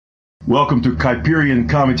Welcome to Kuyperian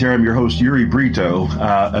Commentary. I'm your host, Yuri Brito.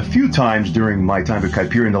 A few times during my time at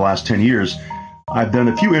Kuyperian the last 10 years, I've done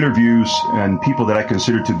a few interviews and people that I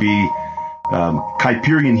consider to be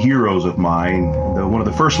Kuyperian heroes of mine. One of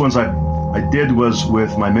the first ones I did was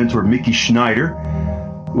with my mentor, Mickey Schneider,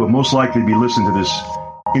 who will most likely be listening to this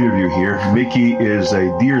interview here. Mickey is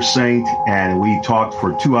a dear saint, and we talked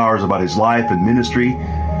for 2 hours about his life and ministry.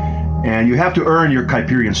 And you have to earn your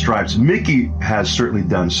Kuyperian stripes. Mickey has certainly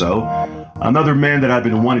done so. Another man that I've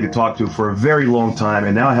been wanting to talk to for a very long time,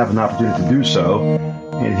 and now I have an opportunity to do so.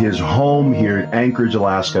 And his home here in Anchorage,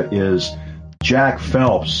 Alaska, is Jack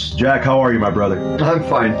Phelps. Jack, how are you, my brother? I'm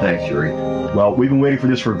fine, thanks, Yuri. Well, we've been waiting for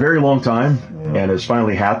this for a very long time, and it's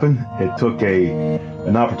finally happened. It took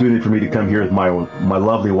an opportunity for me to come here with my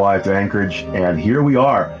lovely wife to Anchorage, and here we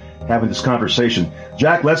are having this conversation.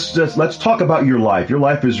 Jack, let's talk about your life. Your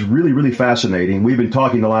life is really, really fascinating. We've been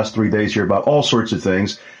talking the last 3 days here about all sorts of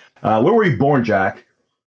things. Where were you born, Jack?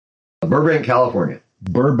 Burbank, California.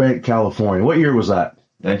 Burbank, California. What year was that?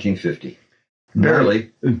 1950.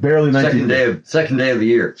 Barely 1950. Second day of the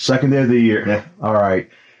year. Second day of the year. Yeah. All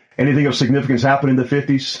right. Anything of significance happened in the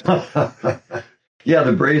 50s? Yeah,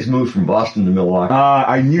 the Braves moved from Boston to Milwaukee.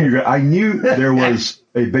 I knew there was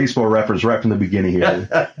a baseball reference right from the beginning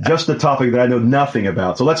here. Just a topic that I know nothing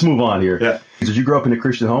about. So let's move on here. Yeah. Did you grow up in a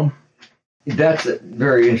Christian home? That's a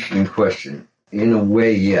very interesting question. In a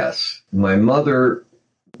way, yes. My mother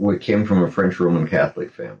came from a French Roman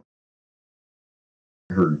Catholic family.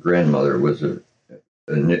 Her grandmother was an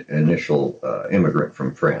initial immigrant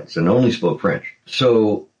from France and only spoke French.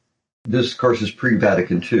 So this, of course, is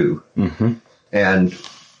pre-Vatican II. Mm-hmm. And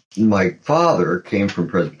my father came from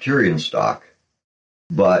Presbyterian stock,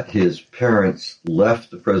 but his parents left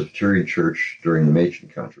the Presbyterian church during the Machen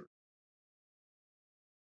controversy.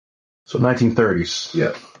 So 1930s.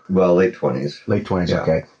 Yeah. Well, late 20s. Late 20s, Yeah.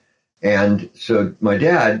 Okay. And so my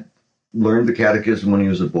dad learned the catechism when he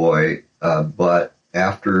was a boy, but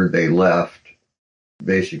after they left,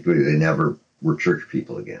 basically they never were church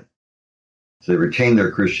people again. So they retained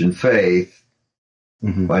their Christian faith.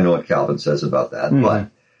 Mm-hmm. I know what Calvin says about that,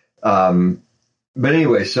 mm-hmm. But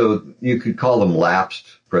anyway, so you could call them lapsed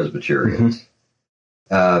Presbyterians.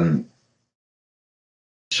 Mm-hmm.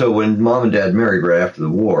 So when Mom and Dad married right after the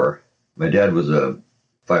war, my dad was a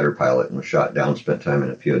fighter pilot and was shot down, spent time in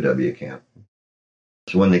a POW camp.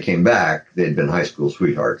 So when they came back, they'd been high school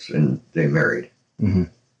sweethearts and they married. Mm-hmm.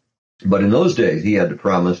 But in those days, he had to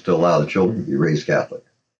promise to allow the children to be raised Catholic.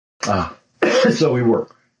 So we were.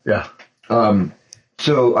 Yeah.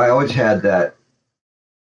 So I always had that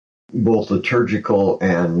both liturgical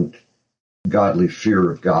and godly fear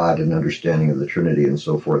of God and understanding of the Trinity and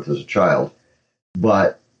so forth as a child.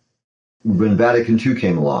 But when Vatican II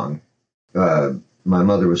came along, my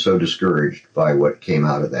mother was so discouraged by what came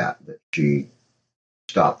out of that she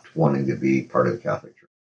stopped wanting to be part of the Catholic Church.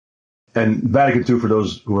 And Vatican II, for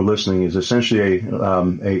those who are listening, is essentially a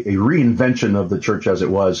reinvention of the church as it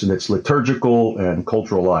was in its liturgical and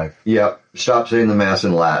cultural life. Yeah, stop saying the Mass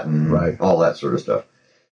in Latin, right? All that sort of stuff.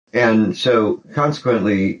 And so,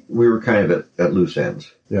 consequently, we were kind of at loose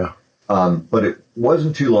ends. Yeah. But it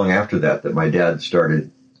wasn't too long after that my dad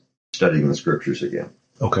started studying the scriptures again.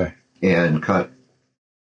 Okay. And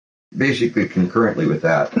basically concurrently with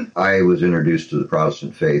that, I was introduced to the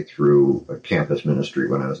Protestant faith through a campus ministry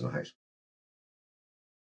when I was in high school.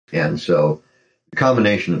 And so the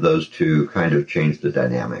combination of those two kind of changed the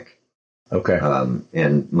dynamic. Okay.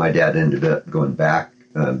 And my dad ended up going back,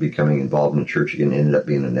 becoming involved in the church again, ended up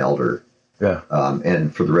being an elder. Yeah.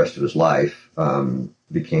 And for the rest of his life,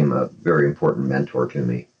 became a very important mentor to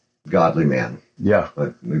me. Godly man. Yeah.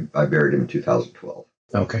 I buried him in 2012.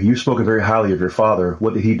 Okay. You've spoken very highly of your father.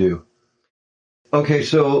 What did he do? Okay,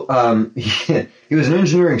 so he was an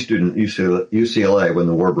engineering student at UCLA when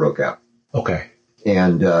the war broke out. Okay.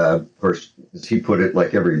 And, of course, as he put it,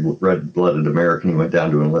 like every red-blooded American, he went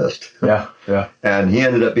down to enlist. Yeah, yeah. And he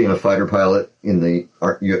ended up being a fighter pilot in the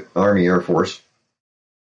Army Air Force.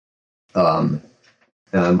 After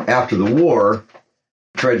the war,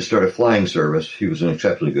 tried to start a flying service. He was an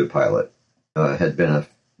exceptionally good pilot. Had been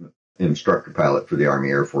an instructor pilot for the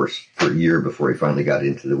Army Air Force for a year before he finally got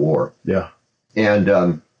into the war. Yeah.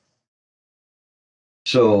 And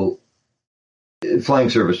so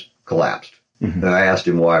flying service collapsed. Mm-hmm. I asked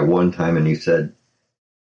him why one time, and he said,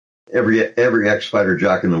 every ex-fighter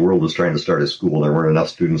jock in the world was trying to start a school. There weren't enough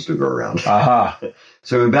students to go around. Aha.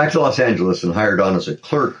 So he went back to Los Angeles and hired on as a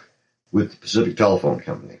clerk with the Pacific Telephone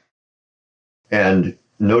Company. And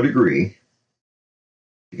no degree,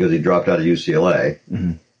 because he dropped out of UCLA.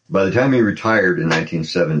 Mm-hmm. By the time he retired in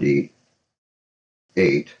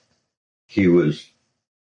 1978, he was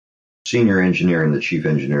senior engineer in the chief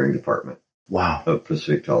engineering department. Wow. Of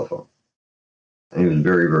Pacific Telephone. And he was a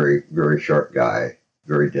very, very, very sharp guy,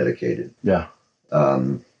 very dedicated. Yeah.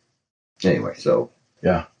 Anyway, so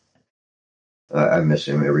yeah, I miss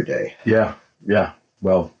him every day. Yeah. Yeah.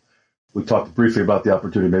 Well, we talked briefly about the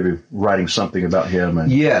opportunity, maybe writing something about him.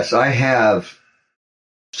 And yes, I have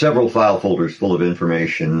several file folders full of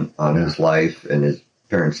information on his life and his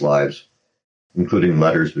parents' lives, including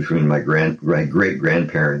letters between my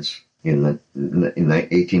great-grandparents in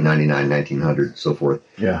 1899, 1900, so forth.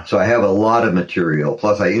 Yeah. So I have a lot of material.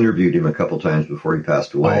 Plus, I interviewed him a couple times before he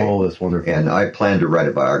passed away. Oh, that's wonderful. And I plan to write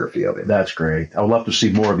a biography of him. That's great. I would love to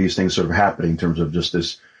see more of these things sort of happening in terms of just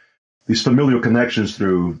these familial connections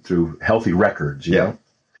through healthy records. You know?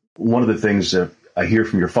 One of the things that I hear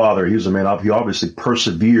from your father, he was a man, he obviously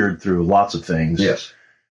persevered through lots of things. Yes.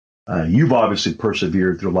 You've obviously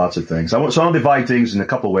persevered through lots of things. So I'll divide things in a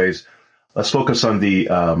couple of ways. Let's focus on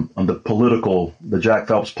the political, the Jack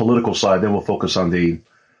Phelps political side. Then we'll focus on the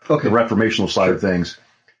reformational side of things.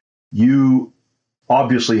 You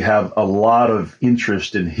obviously have a lot of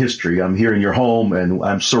interest in history. I'm here in your home, and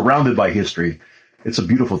I'm surrounded by history. It's a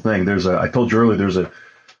beautiful thing. I told you earlier,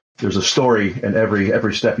 there's a story in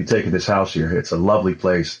every step you take in this house here. It's a lovely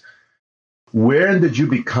place. When did you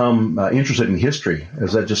become interested in history?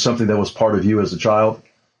 Is that just something that was part of you as a child?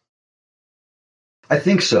 I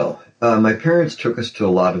think so. My parents took us to a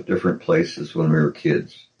lot of different places when we were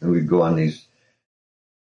kids, and we'd go on these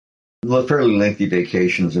fairly lengthy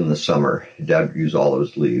vacations in the summer. Dad would use all of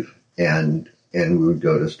his leave, and we would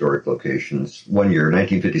go to historic locations. One year,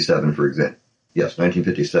 1957, for example. Yes,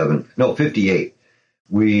 1957. No, 58.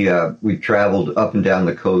 We traveled up and down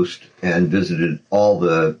the coast and visited all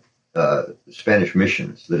the Spanish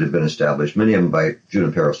missions that had been established, many of them by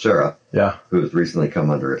Junipero Serra, who has recently come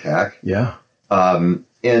under attack. Yeah.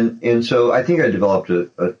 And so I think I developed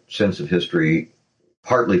a sense of history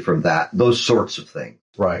partly from those sorts of things.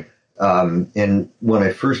 Right. And when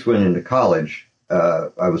I first went into college,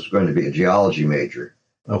 I was going to be a geology major,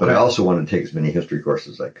 but I also wanted to take as many history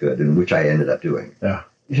courses as I could, and which I ended up doing. Yeah.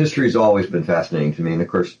 History has always been fascinating to me, and of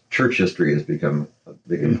course, church history has become a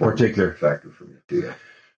big important factor for me too. Yeah.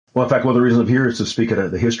 Well, in fact, one of the reasons I'm here is to speak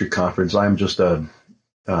at the history conference. I'm just going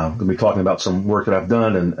to be talking about some work that I've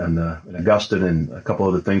done in Augustine and a couple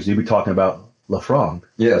other things. You'll be talking about Lafranc.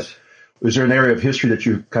 Yes. Is there an area of history that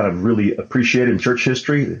you kind of really appreciate in church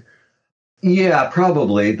history? Yeah,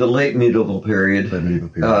 probably the late medieval period,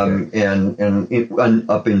 and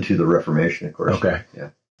up into the Reformation, of course. Okay.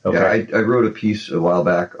 Yeah. Okay. Yeah, I wrote a piece a while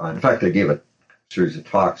back on. In fact, I gave a series of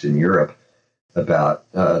talks in Europe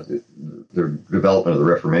about the development of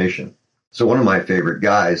the Reformation. So one of my favorite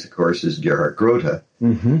guys, of course, is Gerhard Grothe,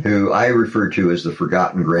 who I refer to as the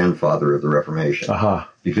forgotten grandfather of the Reformation,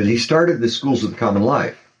 because he started the schools of the common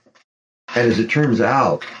life. And as it turns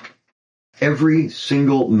out, every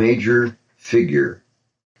single major figure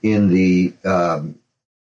in the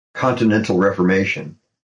Continental Reformation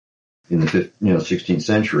in the 16th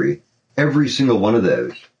century, every single one of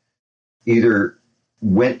those either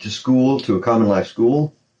went to school, to a common life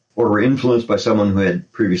school, or were influenced by someone who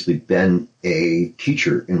had previously been a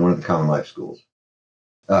teacher in one of the common life schools.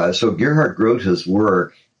 So Gerhard Grothe's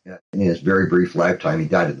work in his very brief lifetime, he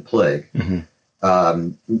died of the plague,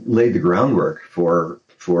 laid the groundwork for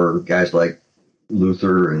guys like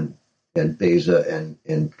Luther and Beza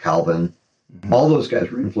and Calvin. All those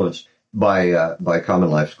guys were influenced by common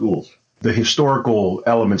life schools. The historical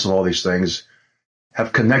elements of all these things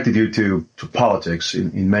have connected you to politics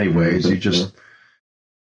in many ways. You just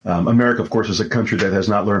America, of course, is a country that has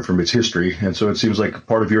not learned from its history, and so it seems like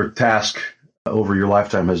part of your task over your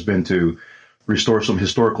lifetime has been to restore some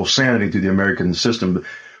historical sanity to the American system.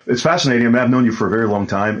 It's fascinating. I mean, I've known you for a very long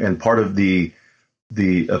time, and part of the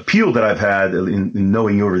appeal that I've had in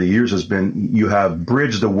knowing you over the years has been you have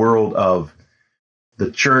bridged the world of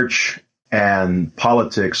the church and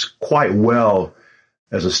politics quite well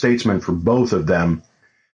as a statesman for both of them.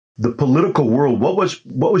 The political world, what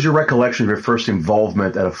was your recollection of your first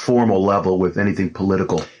involvement at a formal level with anything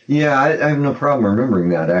political? Yeah, I have no problem remembering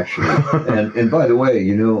that, actually. and by the way,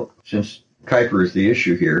 since Kuyper is the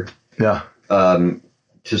issue here,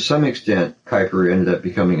 to some extent, Kuyper ended up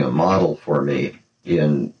becoming a model for me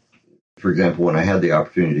for example, when I had the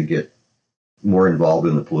opportunity to get more involved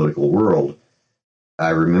in the political world, I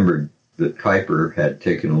remembered that Kuyper had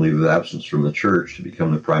taken a leave of absence from the church to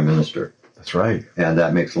become the prime minister. That's right. And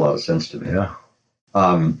that makes a lot of sense to me. Yeah.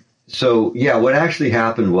 So what actually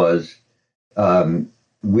happened was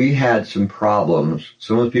we had some problems.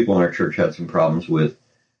 Some of the people in our church had some problems with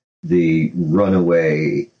the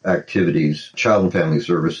runaway activities. Child and Family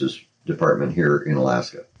Services department here in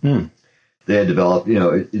Alaska. Hmm. They had developed,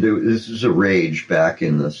 this is a rage back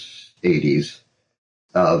in the 80s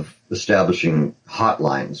of establishing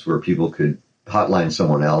hotlines where people could hotline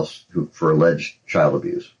someone else for alleged child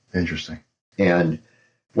abuse. Interesting. And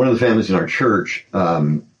one of the families in our church,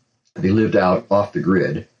 they lived out off the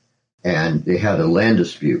grid, and they had a land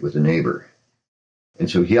dispute with a neighbor. And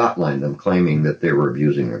so he hotlined them, claiming that they were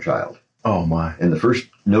abusing their child. Oh, my. And the first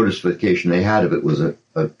notification they had of it was a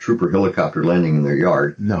trooper helicopter landing in their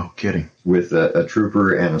yard. No kidding. With a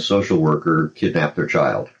trooper and a social worker kidnapped their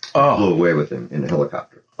child. Oh. Flew away with him in a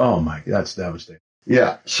helicopter. Oh, my. That's devastating.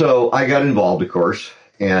 Yeah. So I got involved, of course,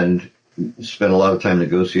 and spent a lot of time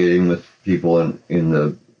negotiating with people in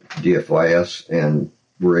the DFYS, and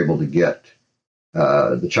were able to get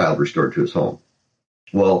the child restored to his home.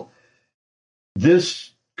 Well,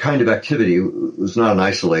 this kind of activity was not an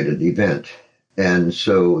isolated event. And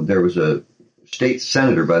so there was a state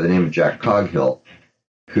senator by the name of Jack Coghill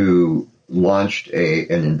who launched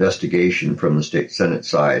an investigation from the state Senate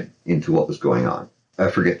side into what was going on. I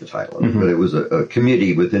forget the title of it, but it was a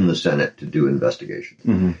committee within the Senate to do investigation.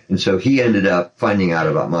 Mm-hmm. And so he ended up finding out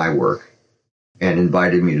about my work and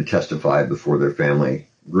invited me to testify before their family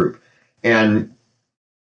group. And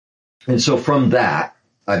so from that,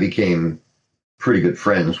 I became pretty good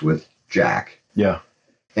friends with Jack. Yeah.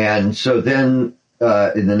 And so then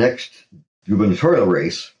in the next gubernatorial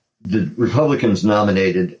race, the Republicans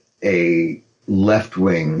nominated a left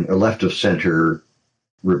of center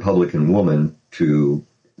Republican woman to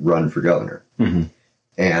run for governor. Mm-hmm.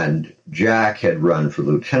 And Jack had run for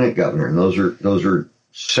lieutenant governor, and those are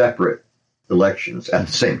separate elections at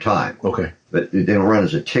the same time. Okay. But they don't run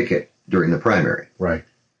as a ticket during the primary. Right.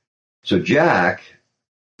 So Jack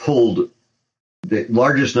pulled the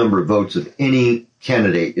largest number of votes of any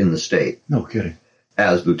candidate in the state. No kidding.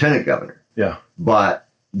 As lieutenant governor. Yeah. But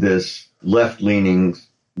this left-leaning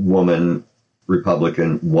woman,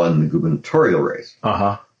 Republican, won the gubernatorial race.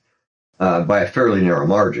 By a fairly narrow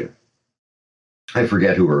margin. I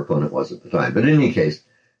forget who her opponent was at the time. But in any case,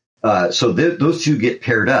 so those two get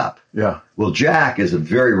paired up. Yeah. Well, Jack is a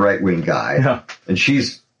very right-wing guy. Yeah. And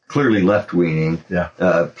she's clearly left-leaning. Yeah.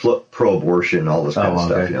 Pro-abortion, all this kind of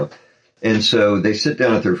stuff, you know. And so they sit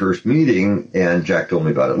down at their first meeting, and Jack told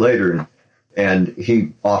me about it later, and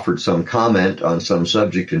he offered some comment on some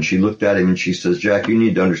subject, and she looked at him and she says, "Jack, you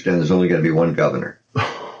need to understand there's only going to be one governor."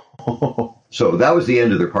 So that was the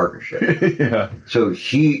end of their partnership. Yeah. So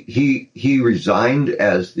he resigned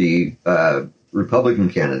as the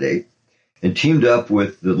Republican candidate and teamed up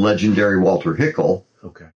with the legendary Walter Hickel.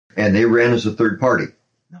 Okay. And they ran as a third party.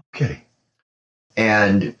 No kidding.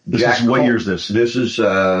 And what year is this? This is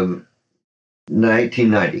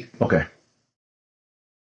 1990. Okay.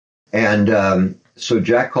 And so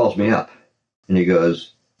Jack calls me up and he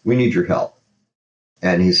goes, "We need your help."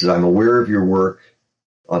 And he says, "I'm aware of your work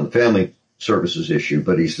on the family services issue,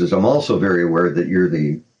 but he says, I'm also very aware that you're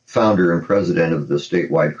the founder and president of the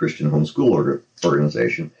statewide Christian homeschool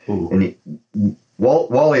organization. Ooh. And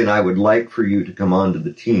Wally and I would like for you to come onto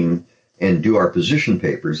the team and do our position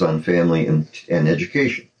papers on family and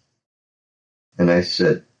education." And I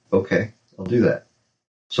said, "Okay, I'll do that."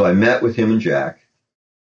 So I met with him and Jack,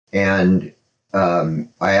 and I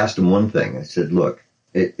asked him one thing. I said, "Look,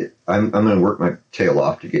 I'm going to work my tail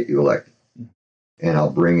off to get you elected. And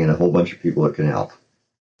I'll bring in a whole bunch of people that can help.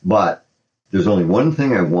 But there's only one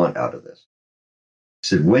thing I want out of this." I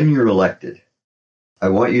said, "When you're elected, I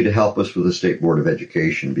want you to help us with the State Board of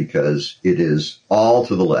Education because it is all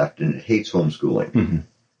to the left and it hates homeschooling. Mm-hmm.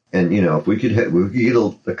 And, you know, if we could get a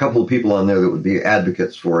couple of people on there that would be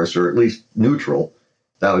advocates for us or at least neutral,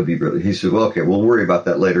 that would be brilliant." He said, "Well, okay, we'll worry about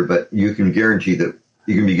that later, but you can be guaranteed that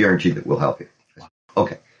we'll help you." Said,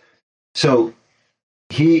 okay. So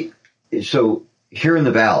here in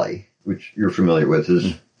the valley, which you're familiar with,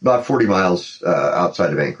 is about 40 miles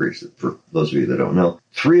outside of Anchorage, for those of you that don't know.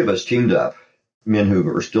 3 of us teamed up, men who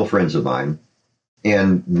are still friends of mine,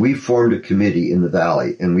 and we formed a committee in the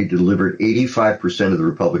valley, and we delivered 85% of the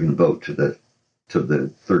Republican vote to the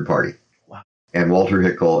third party. Wow. And Walter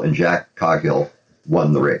Hickel and Jack Coghill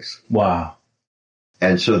won the race. Wow.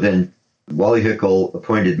 And so then Wally Hickel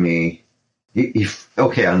appointed me,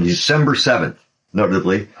 on December 7th,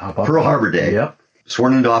 notably, Pearl Harbor Day. Yep.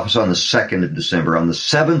 Sworn into office on the 2nd of December. On the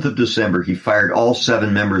 7th of December, he fired all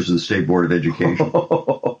 7 members of the State Board of Education.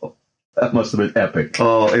 That must have been epic.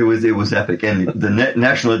 Oh, it was epic. And the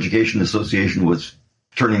National Education Association was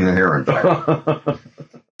turning their hair on fire.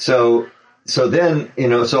 So then,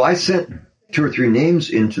 so I sent 2 or 3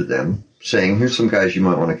 names into them saying, "Here's some guys you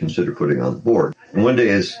might want to consider putting on the board." And one day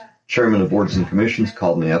his chairman of boards and commissions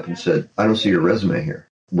called me up and said, "I don't see your resume here."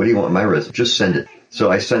 what do you want in my resume? Just send it. So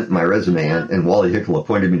I sent my resume in, and Wally Hickel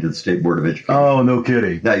appointed me to the State Board of Education. Oh, no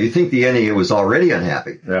kidding. Now, you think the NEA was already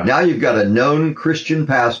unhappy. Yeah. Now you've got a known Christian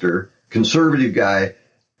pastor, conservative guy,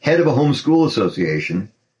 head of a homeschool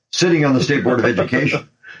association, sitting on the State Board of Education.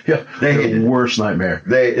 Yeah, they hated the worst nightmare.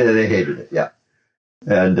 They hated it, yeah.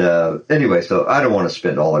 And anyway, so I don't want to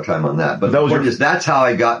spend all our time on that. But the point is, that's how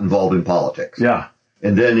I got involved in politics. Yeah.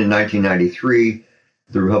 And then in 1993,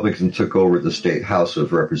 the Republicans took over the State House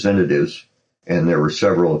of Representatives, and there were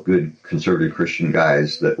several good conservative Christian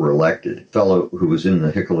guys that were elected. A fellow who was in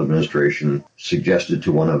the Hickel administration suggested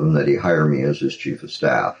to one of them that he hire me as his chief of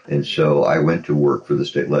staff. And so I went to work for the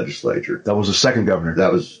state legislature. That was the second governor.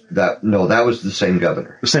 That was the same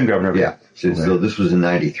governor. The same governor. Yeah. So this was in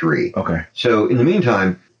 93. Okay. So in the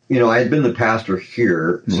meantime, I had been the pastor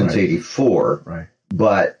here since 84. Right.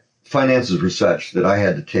 But finances were such that I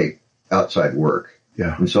had to take outside work.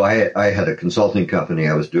 Yeah. And so I had a consulting company.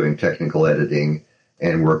 I was doing technical editing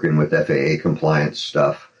and working with FAA compliance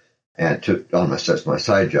stuff, and took on my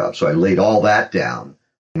side job. So I laid all that down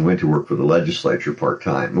and went to work for the legislature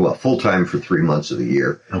part-time. Well, full-time for 3 months of the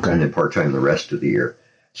year, okay, and then part-time the rest of the year.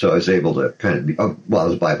 So I was able to kind of be, I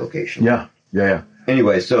was bivocational. Yeah.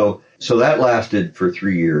 Anyway, so that lasted for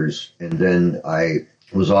 3 years, and then I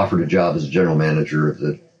was offered a job as a general manager of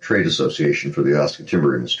the trade association for the Alaska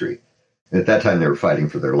timber industry. At that time, they were fighting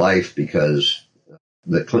for their life because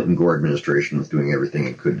the Clinton-Gore administration was doing everything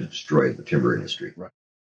it could to destroy the timber industry. Right.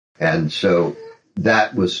 And so I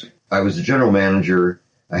was the general manager.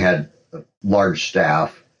 I had a large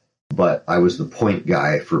staff, but I was the point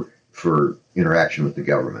guy for interaction with the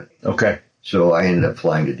government. Okay. So I ended up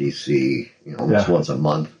flying to D.C. Almost once a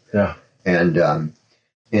month. Yeah.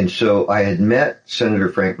 And so I had met Senator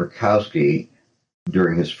Frank Murkowski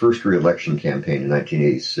during his first re-election campaign in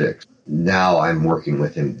 1986. Now I'm working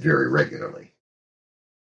with him very regularly.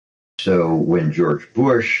 So when George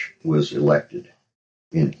Bush was elected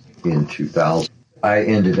in 2000, I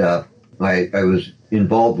ended up, I was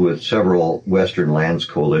involved with several Western Lands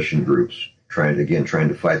Coalition groups trying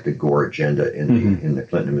to fight the Gore agenda in the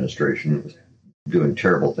Clinton administration. It was doing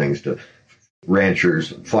terrible things to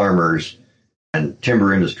ranchers, farmers, and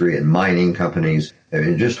timber industry and mining companies. I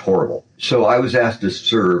mean, just horrible. So I was asked to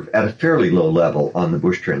serve at a fairly low level on the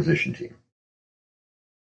Bush transition team.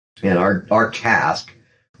 And our task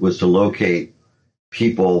was to locate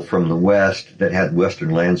people from the West that had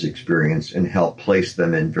Western lands experience and help place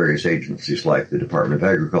them in various agencies like the Department of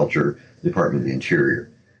Agriculture, the Department of the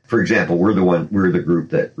Interior. For example, we're the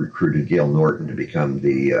group that recruited Gail Norton to become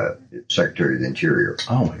the Secretary of the Interior.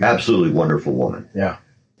 Oh my God. Absolutely wonderful woman. Yeah.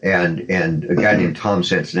 And a guy named Tom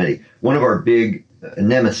Sansonetti. One of our big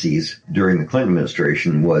nemesis during the Clinton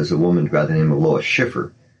administration was a woman by the name of Lois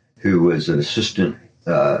Schiffer, who was an assistant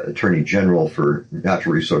attorney general for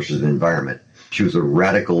natural resources and environment. She was a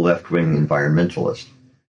radical left-wing environmentalist.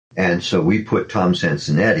 And so we put Tom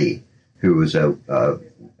Sansonetti, who was an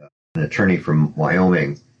attorney from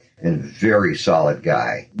Wyoming and a very solid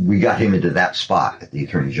guy. We got him into that spot at the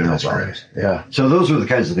attorney general's office. Yeah. So those were the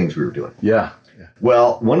kinds of things we were doing. Yeah.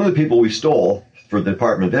 Well, one of the people we stole for the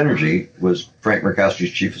Department of Energy was Frank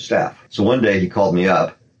Murkowski's chief of staff. So one day he called me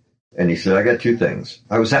up and he said, I got two things.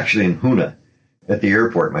 I was actually in Hoonah at the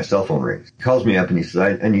airport. My cell phone rings. He calls me up and he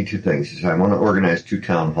says, I need two things. He said, I want to organize 2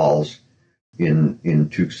 town halls in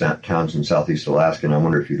 2 towns in Southeast Alaska, and I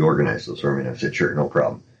wonder if you'd organize those for me. And I said, sure, no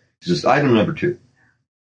problem. He says, item number 2.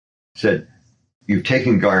 He said, you've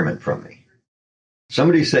taken Garment from me.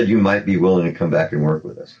 Somebody said you might be willing to come back and work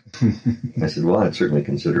with us. I said, well, I'd certainly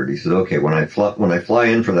consider it. He said, okay, when I fly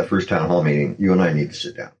in for that first town hall meeting, you and I need to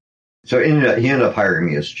sit down. So he ended up hiring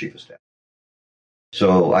me as chief of staff.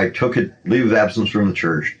 So I took a leave of absence from the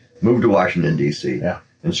church, moved to Washington, D.C.,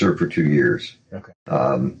 and served for 2 years. Okay.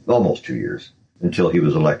 Almost 2 years, until he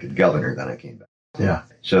was elected governor. Then I came back. Yeah.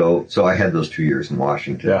 So I had those 2 years in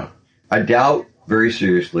Washington. Yeah. I doubt very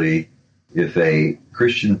seriously if a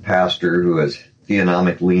Christian pastor who has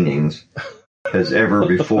theonomic leanings has ever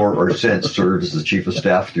before or since served as the chief of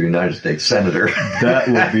staff to the United States Senator. That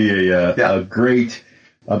would be a great...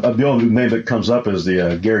 the only name that comes up is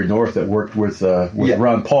the Gary North that worked with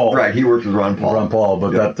Ron Paul. Right, he worked with Ron Paul.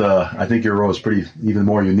 But that I think your role is pretty even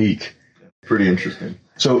more unique. Pretty interesting.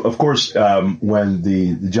 So, of course, when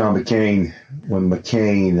McCain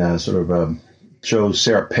chose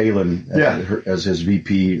Sarah Palin as his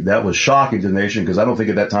VP, that was shocking to the nation because I don't think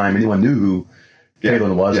at that time anyone knew who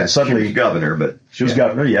Palin was. Yeah, and suddenly, she was governor, but... She was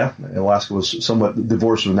governor, yeah. Alaska was somewhat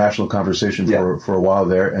divorced from national conversation for a while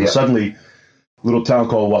there. And suddenly, a little town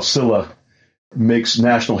called Wasilla makes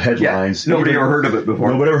national headlines. Yeah. Nobody ever heard of it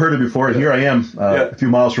before. Nobody ever heard of it before. And here I am, a few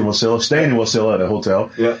miles from Wasilla, staying in Wasilla at a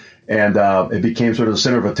hotel. Yeah. And it became sort of the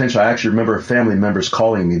center of attention. I actually remember family members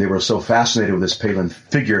calling me. They were so fascinated with this Palin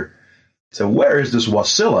figure. So where is this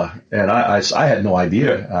Wasilla? And I had no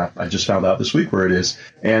idea. I just found out this week where it is.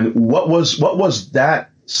 And what was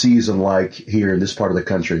that season like here in this part of the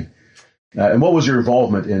country? And what was your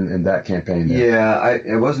involvement in that campaign there? Yeah,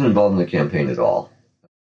 I wasn't involved in the campaign at all.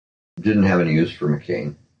 Didn't have any use for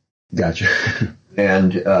McCain. Gotcha.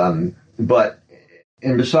 And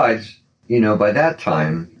besides, by that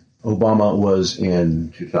time, Obama was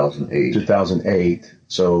in 2008. 2008.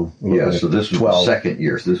 So so this was 12. The second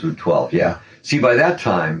year. So this was 12. Yeah. See, by that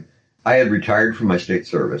time, I had retired from my state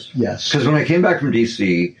service. Yes. Because when I came back from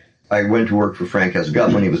D.C., I went to work for Frank as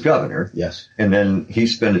when he was governor. Yes. And then he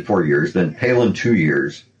spent 4 years. Then Palin 2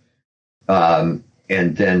 years. And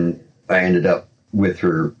then I ended up with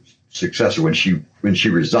her successor when she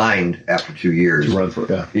resigned after 2 years. To run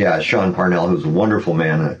for Sean Parnell, who's a wonderful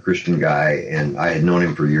man, a Christian guy, and I had known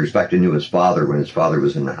him for years. In fact, I knew his father when his father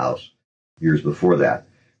was in the House years before that.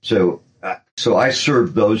 So I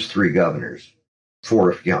served those 3 governors,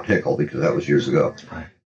 4 if you count Hickel, because that was years ago. Right.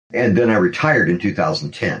 And then I retired in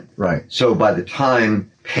 2010. Right. So by the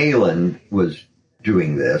time Palin was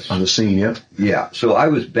doing this on the scene, yeah. So I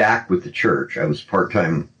was back with the church. I was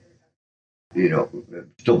part-time,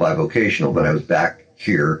 still bivocational, but I was back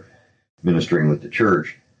here ministering with the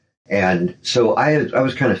church. And so I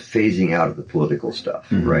was kind of phasing out of the political stuff,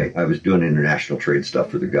 right? I was doing international trade stuff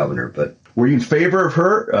for the governor, but... Were you in favor of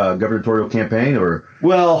her gubernatorial campaign, or...?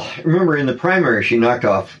 Well, remember, in the primary, she knocked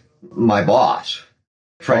off my boss,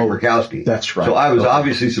 Frank Murkowski. That's right. So I was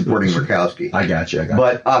obviously supporting Murkowski. I got you.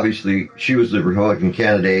 But obviously, she was the Republican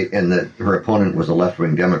candidate, and her opponent was a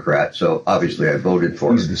left-wing Democrat, so obviously I voted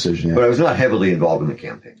for her. Easy decision, yeah. But I was not heavily involved in the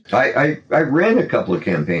campaign. I ran a couple of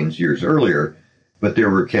campaigns years earlier, but there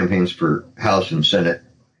were campaigns for House and Senate,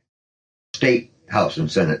 state House and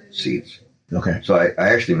Senate seats. Okay. So I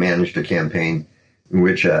actually managed a campaign in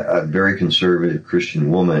which a very conservative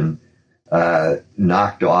Christian woman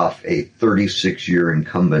knocked off a 36-year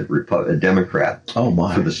incumbent Democrat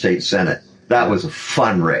for the state Senate. That was a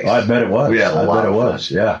fun race. I bet it was. We had a lot of fun.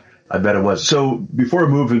 Yeah, I bet it was. So before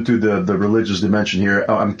we move into the religious dimension here,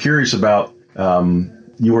 I'm curious about,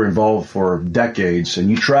 you were involved for decades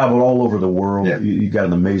and you traveled all over the world. Yeah. You got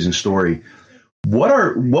an amazing story. What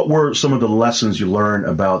were some of the lessons you learned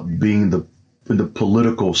about being in the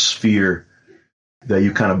political sphere that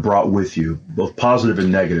you kind of brought with you, both positive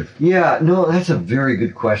and negative? Yeah, no, that's a very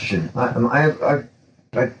good question. I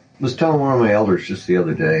was telling one of my elders just the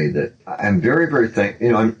other day that I'm very, very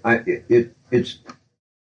thankful.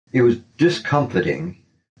 It was discomforting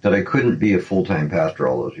that I couldn't be a full-time pastor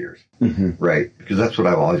all those years, right? Because that's what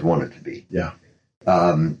I've always wanted to be. Yeah.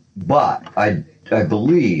 But I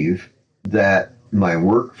believe that my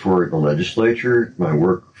work for the legislature, my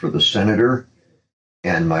work for the senator,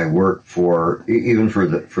 and my work for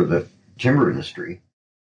the timber industry,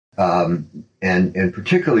 and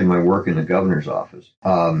particularly my work in the governor's office,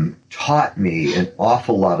 taught me an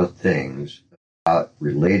awful lot of things about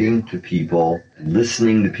relating to people,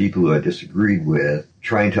 listening to people who I disagreed with,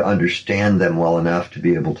 trying to understand them well enough to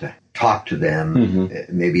be able to talk to them,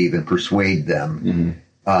 maybe even persuade them.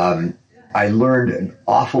 I learned an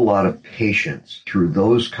awful lot of patience through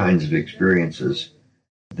those kinds of experiences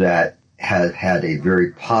that has had a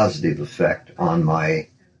very positive effect on my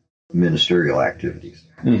ministerial activities.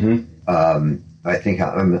 I think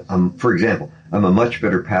I'm, for example, I'm a much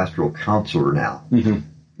better pastoral counselor now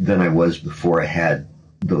than I was before I had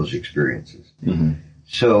those experiences.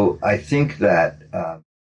 So I think that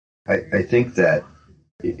I think that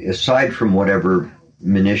aside from whatever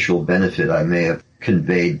initial benefit I may have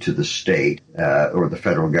conveyed to the state or the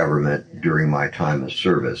federal government during my time of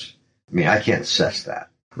service, I mean, I can't assess that.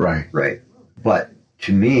 Right. But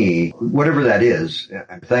to me, whatever that is,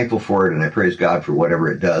 I'm thankful for it and I praise God for whatever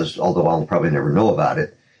it does, although I'll probably never know about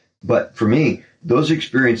it. But for me, those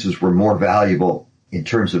experiences were more valuable in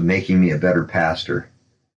terms of making me a better pastor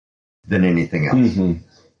than anything else.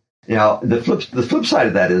 Now, the flip side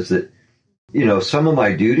of that is that, some of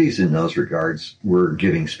my duties in those regards were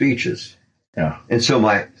giving speeches. Yeah. And so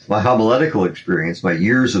my homiletical experience, my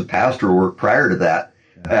years of pastoral work prior to that,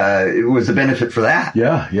 it was a benefit for that.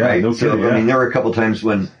 Yeah. Right? No so, kidding, I mean, there were a couple times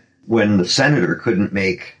when the senator couldn't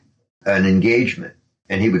make an engagement,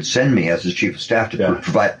 and he would send me as his chief of staff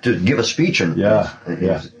to give a speech in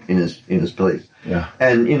his place. Yeah.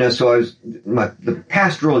 And so the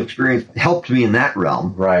pastoral experience helped me in that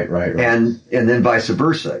realm. Right. And then vice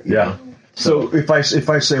versa. You know? So if I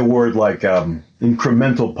say a word like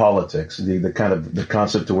incremental politics, the kind of the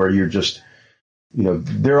concept to where you're just,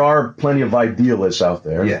 there are plenty of idealists out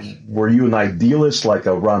there. Yes. Were you an idealist like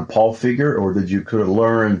a Ron Paul figure, or did you could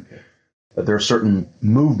learn that there are certain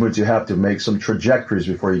movements you have to make, some trajectories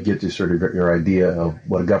before you get to sort of your idea of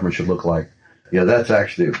what a government should look like? Yeah, that's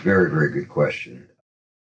actually a very, very good question.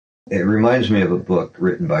 It reminds me of a book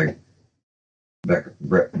written by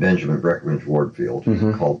Benjamin Breckinridge Wardfield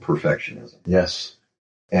called Perfectionism. Yes.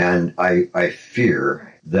 And I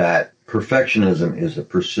fear that perfectionism is a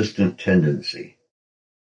persistent tendency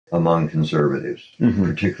among conservatives,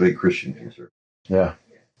 particularly Christian conservatives. Yeah.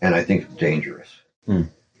 And I think it's dangerous.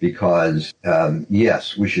 Because,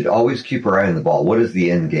 yes, we should always keep our eye on the ball. What is the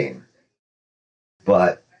end game?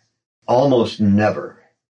 But almost never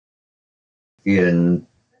in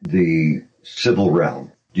the civil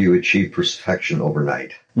realm do you achieve perfection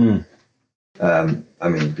overnight. I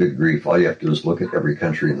mean, good grief, all you have to do is look at every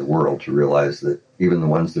country in the world to realize that even the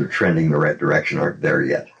ones that are trending in the right direction aren't there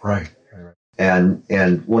yet. Right.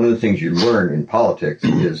 And one of the things you learn in politics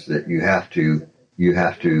is that you have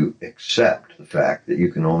to accept the fact that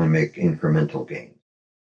you can only make incremental gains.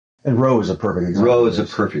 And Roe is a perfect example. Roe is a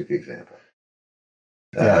perfect example.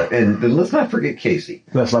 And let's not forget Casey.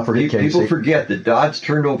 Let's not forget Casey. People forget that Dodds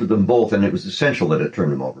turned over them both, and it was essential that it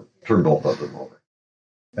turned both of them over.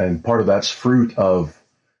 And part of that's fruit of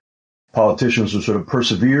politicians who sort of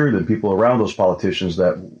persevered, and people around those politicians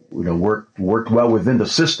that worked well within the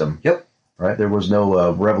system. Yep. Right. There was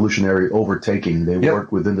no revolutionary overtaking. They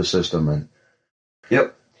worked within the system.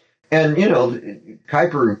 Yep. And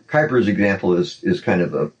Kuyper's example is kind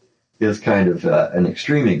of an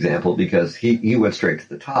extreme example because he went straight to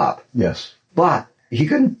the top. Yes. But he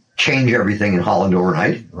couldn't change everything in Holland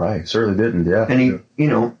overnight. Right. Certainly didn't. Yeah. And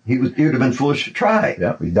he would have been foolish to try.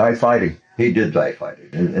 Yeah. He died fighting. He did die fighting,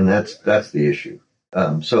 and that's the issue.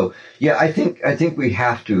 So yeah, I think we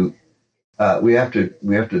have to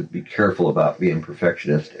be careful about being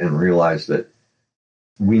perfectionist and realize that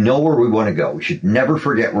we know where we want to go. We should never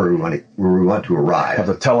forget where we want to arrive. Have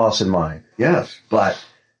the telos in mind. Yes, but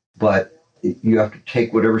you have to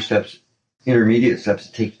take whatever intermediate steps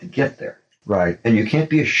it takes to get there. Right. And you can't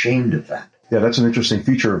be ashamed of that. Yeah, that's an interesting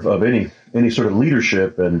feature of any sort of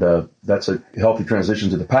leadership, and that's a healthy transition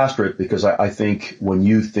to the pastorate, because I think when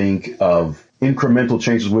you think of incremental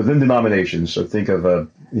changes within denominations, so think of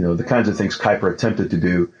the kinds of things Kuyper attempted to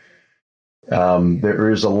do. There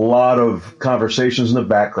is a lot of conversations in the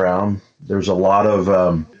background. There's a lot of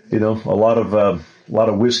a lot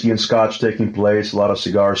of whiskey and scotch taking place, a lot of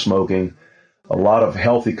cigar smoking, a lot of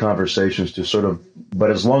healthy conversations but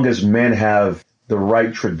as long as men have the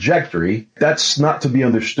right trajectory, that's not to be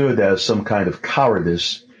understood as some kind of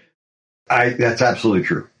cowardice. That's absolutely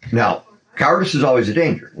true. Now, cowardice is always a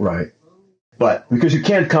danger. Right. But because you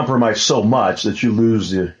can't compromise so much that you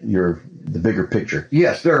lose the bigger picture.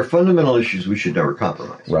 Yes, there are fundamental issues we should never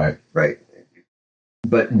compromise. Right. Right.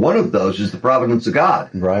 But one of those is the providence of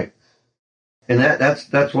God. Right. And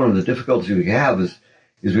that's one of the difficulties we have is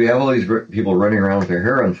we have all these people running around with their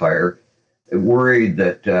hair on fire, worried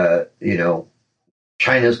that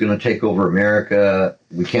China's going to take over America.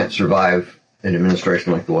 We can't survive an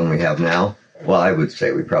administration like the one we have now. Well, I would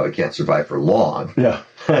say we probably can't survive for long. Yeah.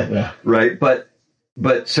 Yeah. Right. But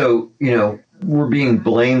so, we're being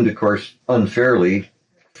blamed, of course, unfairly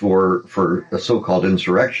for a so-called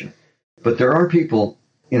insurrection. But there are people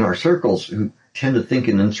in our circles who tend to think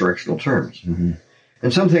in insurrectional terms. Mm-hmm.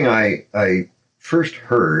 And something I first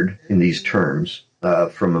heard in these terms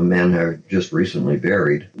from a man I just recently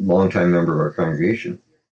buried, longtime member of our congregation,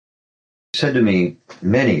 said to me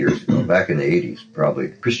many years ago, back in the 80s probably,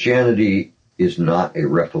 Christianity is not a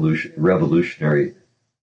revolutionary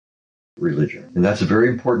religion. And that's a very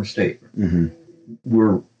important statement.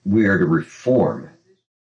 Mm-hmm. We are to reform.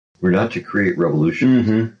 We're not to create revolution.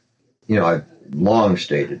 Mm-hmm. I've long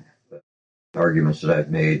stated arguments that I've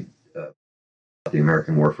made about the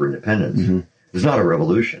American War for Independence. Mm-hmm. It's not a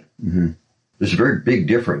revolution. Mm-hmm. There's a very big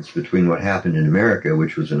difference between what happened in America,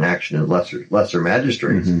 which was an action of lesser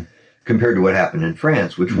magistrates, mm-hmm. compared to what happened in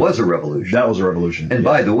France, which was a revolution. That was a revolution. And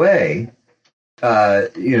by the way,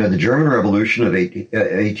 the German Revolution of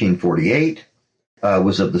 1848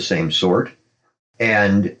 was of the same sort.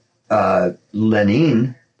 And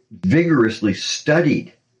Lenin vigorously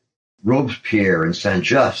studied Robespierre and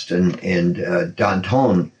Saint-Just and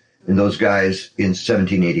Danton and those guys in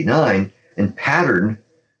 1789 and patterned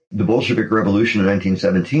the Bolshevik Revolution in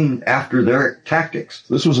 1917 after their tactics.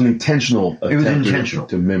 This was an intentional attempt. It was intentional.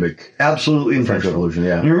 To mimic. Absolutely intentional. French Revolution,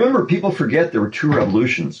 yeah. And remember, people forget there were two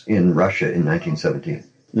revolutions in Russia in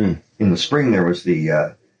 1917. In the spring, there was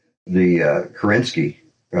the Kerensky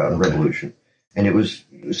revolution, and it was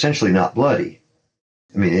essentially not bloody.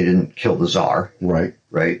 I mean, they didn't kill the Tsar, Right.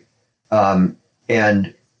 right?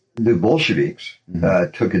 And the Bolsheviks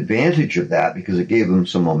took advantage of that because it gave them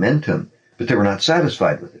some momentum, but they were not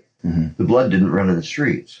satisfied with it. The blood didn't run in the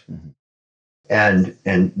streets, and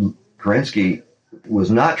Kerensky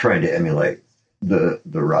was not trying to emulate the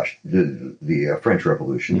French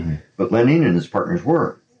Revolution, but Lenin and his partners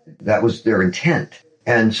were. That was their intent,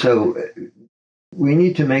 and so we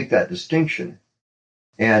need to make that distinction,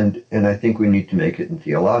 and I think we need to make it in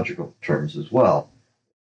theological terms as well.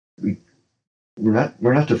 We're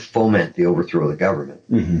not to foment the overthrow of the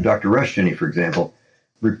government. Dr. Rushdoony, for example,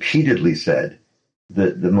 repeatedly said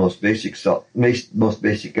that the most basic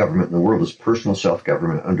government in the world is personal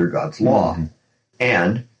self-government under God's law.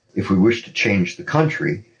 And if we wish to change the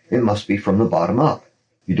country, it must be from the bottom up.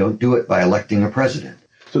 You don't do it by electing a president.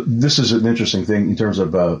 So this is an interesting thing in terms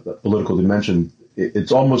of political dimension.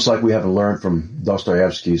 It's almost like we haven't learned from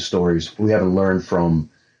Dostoevsky's stories. We haven't learned from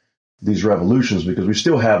these revolutions because we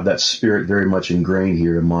still have that spirit very much ingrained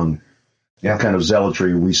here among the kind of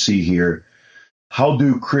zealotry we see here. How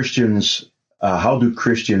do Christians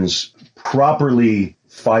properly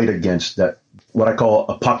fight against that, what I call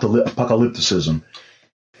apocalypticism,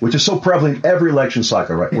 which is so prevalent every election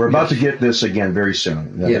cycle, right? We're about to get this again very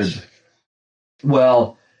soon. Yes.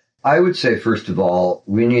 Well, I would say, first of all,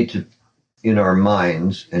 we need to, in our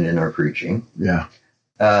minds and in our preaching,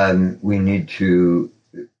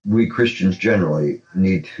 we Christians generally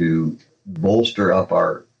need to bolster up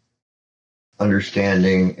our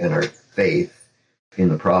understanding and our faith in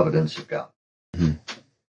the providence of God.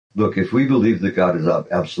 Look, if we believe that God is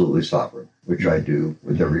absolutely sovereign, which I do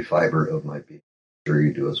with every fiber of my being, I'm sure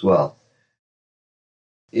you do as well.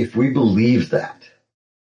 If we believe that,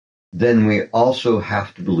 then we also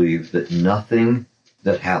have to believe that nothing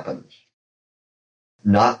that happens,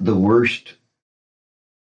 not the worst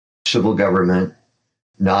civil government,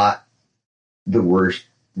 not the worst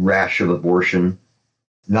rash of abortion,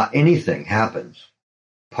 not anything happens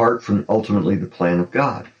apart from ultimately the plan of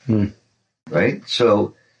God. Right?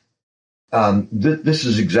 So this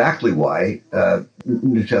is exactly why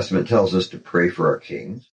New Testament tells us to pray for our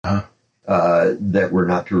kings, that we're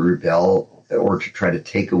not to rebel or to try to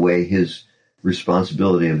take away his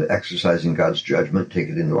responsibility of exercising God's judgment, take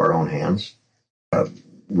it into our own hands.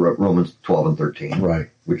 Romans 12 and 13, right?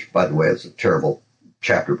 Which, by the way, is a terrible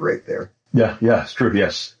chapter break there. Yeah, it's true,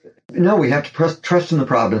 yes. No, we have to trust in the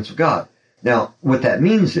providence of God. Now, what that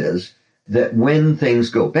means is that when things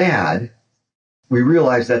go bad, we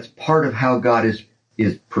realize that's part of how God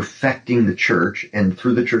is perfecting the church and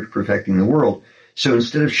through the church perfecting the world. So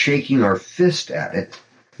instead of shaking our fist at it,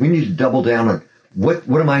 we need to double down on what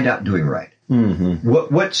am I not doing right?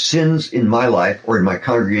 What sins in my life or in my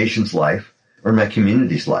congregation's life or in my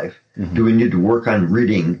community's life do we need to work on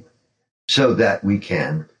ridding so that we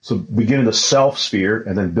can? So begin in the self sphere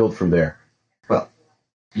and then build from there. Well,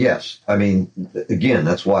 yes. I mean, again,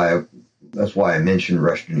 that's why I mentioned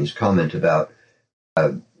Rushdoony's comment about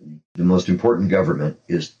the most important government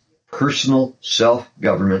is personal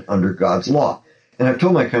self-government under God's law. And I've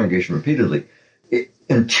told my congregation repeatedly,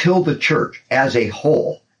 until the church as a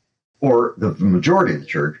whole, or the majority of the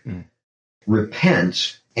church,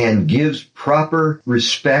 repents and gives proper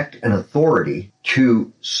respect and authority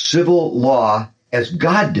to civil law as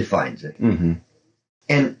God defines it,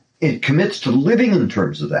 and it commits to living in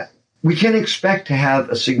terms of that, we can expect to have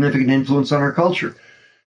a significant influence on our culture.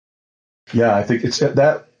 Yeah, I think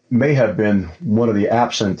that may have been one of the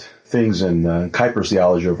absent things in Kuyper's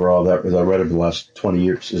theology overall that as I read over the last 20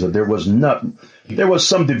 years, is that there was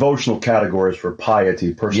some devotional categories for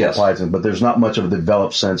piety, personal piety, but there's not much of a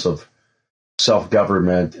developed sense of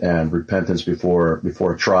self-government and repentance before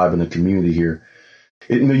a tribe and a community here.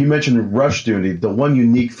 You mentioned Rushdoony. The one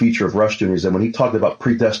unique feature of Rushdoony is that when he talked about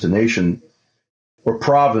predestination or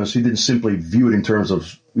providence, he didn't simply view it in terms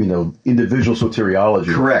of individual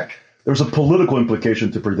soteriology. Correct. There was a political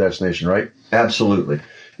implication to predestination, right? Absolutely.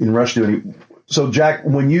 In Rushdoony. So, Jack,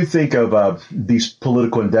 when you think of these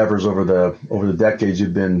political endeavors over the decades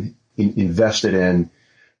you've been invested in,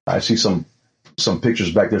 I see some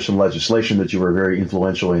pictures back there, some legislation that you were very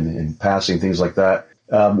influential in passing, things like that.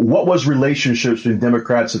 What was relationships between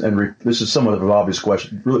Democrats and this is somewhat of an obvious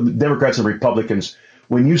question, Democrats and Republicans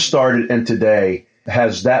when you started and today?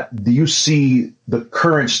 Do you see the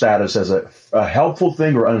current status as a helpful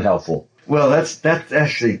thing or unhelpful? Well, that's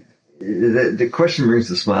actually, the question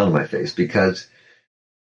brings a smile to my face because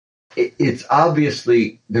it's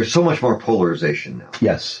obviously, there's so much more polarization now.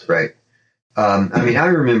 Yes. Right. I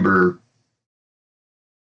remember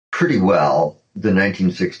pretty well the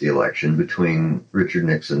 1960 election between Richard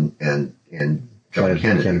Nixon and John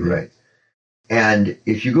Kennedy, right? And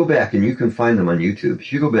if you go back, and you can find them on YouTube,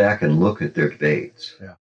 if you go back and look at their debates,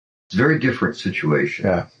 it's a very different situation.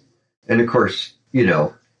 Yeah. And of course,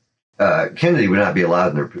 Kennedy would not be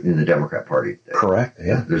allowed in the Democrat Party today. Correct.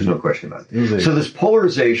 Yeah. There's no question about it. So this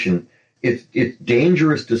polarization, it's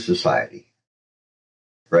dangerous to society,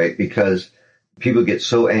 right? Because people get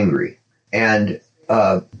so angry. And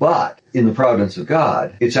but in the providence of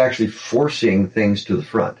God, it's actually forcing things to the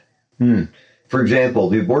front. For example,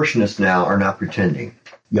 the abortionists now are not pretending.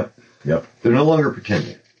 Yep. They're no longer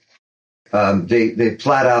pretending. They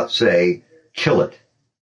flat out say, kill it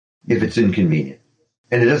if it's inconvenient.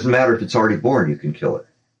 And it doesn't matter if it's already born, you can kill it.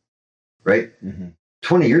 Right?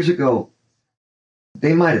 20 years ago,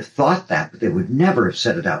 they might have thought that, but they would never have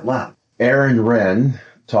said it out loud. Aaron Renn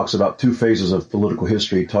talks about two phases of political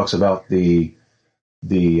history. He talks about the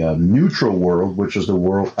neutral world, which is the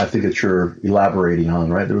world I think that you're elaborating on,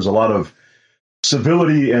 right? There was a lot of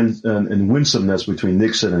civility and winsomeness between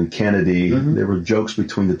Nixon and Kennedy. There were jokes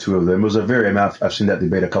between the two of them. It was I've seen that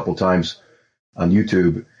debate a couple times on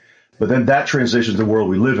YouTube. But then that transitions to the world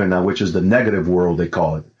we live in now, which is the negative world, they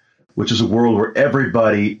call it, which is a world where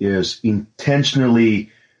everybody is intentionally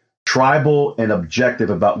tribal and objective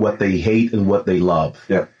about what they hate and what they love.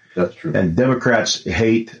 Yeah, that's true. And Democrats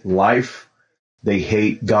hate life. They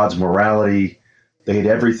hate God's morality. They hate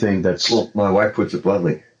everything that's... Well, my wife puts it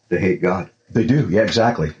bluntly. They hate God. They do. Yeah,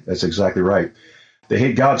 exactly. That's exactly right. They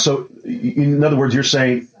hate God. So, in other words, you're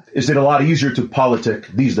saying, is it a lot easier to politic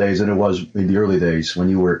these days than it was in the early days when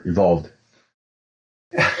you were involved?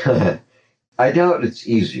 I doubt it's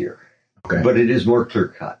easier, but it is more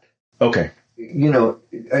clear-cut. Okay.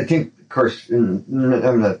 I think, of course, I'm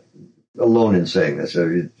not alone in saying this.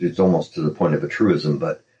 It's almost to the point of a truism,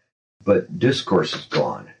 but discourse is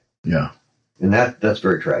gone. Yeah. And that's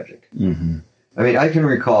very tragic. I mean, I can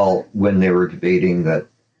recall when they were debating that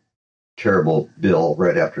terrible bill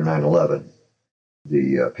right after 9/11,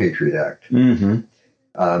 the Patriot Act.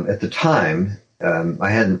 At the time, I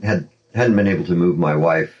hadn't been able to move my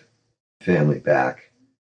wife family back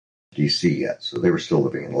to D.C. yet, so they were still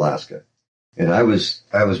living in Alaska, and I was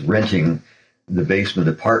renting the basement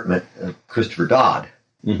apartment of Christopher Dodd,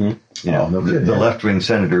 the left-wing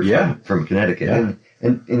senator from Connecticut,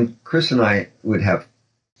 and Chris and I would have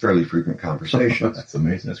fairly frequent conversations. That's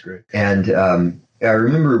amazing. That's great. And I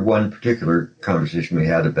remember one particular conversation we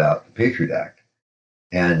had about the Patriot Act.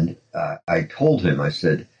 And I told him, I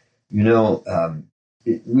said, we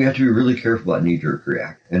have to be really careful about knee-jerk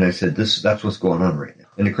react. And I said, that's what's going on right now.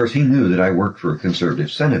 And of course, he knew that I worked for a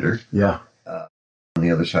conservative senator on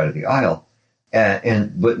the other side of the aisle.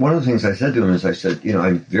 But one of the things I said to him is I said,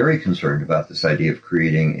 I'm very concerned about this idea of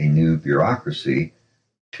creating a new bureaucracy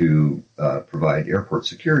to provide airport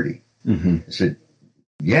security. I said,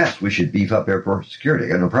 yes, we should beef up airport security. I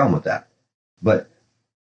got no problem with that. But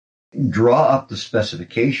draw up the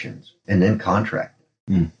specifications and then contract.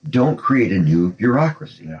 Don't create a new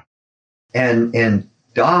bureaucracy. And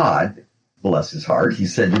Dodd, bless his heart, he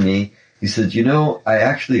said to me, I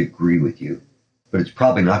actually agree with you, but it's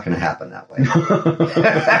probably not going to happen that way.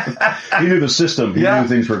 He knew the system. He knew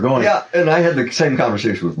things were going. Yeah, and I had the same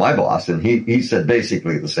conversation with my boss, and he said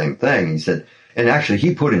basically the same thing. He said, and actually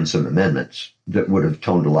he put in some amendments that would have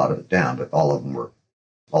toned a lot of it down, but all of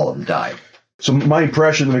them died. So my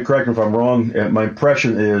impression, let me correct me if I'm wrong, my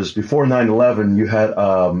impression is before 9/11,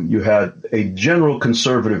 you had a general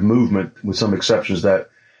conservative movement, with some exceptions, that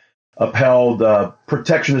upheld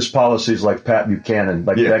protectionist policies like Pat Buchanan,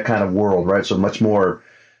 that kind of world, right? So much more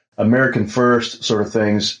American first sort of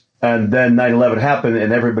things. And then 9/11 happened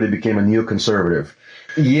and everybody became a neoconservative.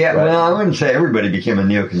 Yeah, right? Well, I wouldn't say everybody became a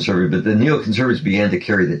neoconservative, but the neoconservatives began to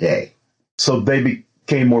carry the day. So they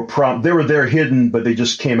became more prompt. They were there hidden, but they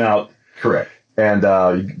just came out. Correct. And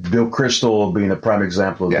Bill Kristol being a prime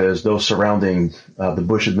example of this, those surrounding the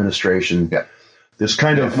Bush administration. Yeah. This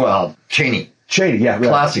kind of... Well, Cheney,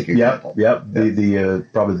 classic example. Probably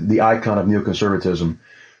the icon of neoconservatism.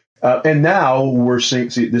 And now we're seeing,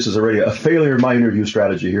 this is already a failure in my interview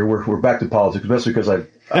strategy here. We're back to politics, especially because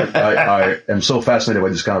I am so fascinated by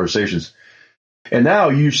these conversations. And now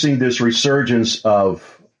you've seen this resurgence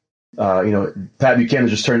of, Pat Buchanan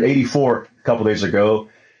just turned 84 a couple days ago.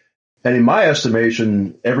 And in my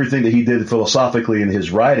estimation, everything that he did philosophically in his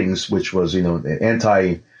writings, which was,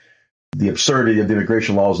 anti the absurdity of the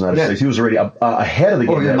immigration laws in the United States, he was already ahead of the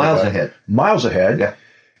game. Miles ahead. Yeah.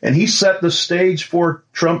 And he set the stage for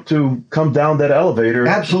Trump to come down that elevator.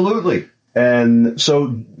 Absolutely. And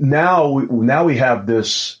so now we have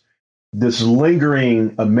this this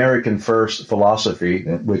lingering American first philosophy,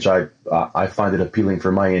 which I find it appealing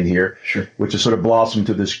for my end here, Sure. which has sort of blossomed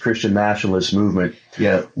to this Christian nationalist movement.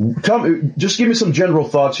 Yeah. Just give me some general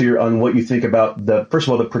thoughts here on what you think about first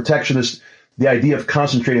of all, the protectionist, the idea of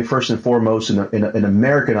concentrating first and foremost in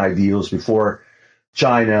American ideals before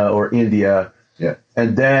China or India. Yeah.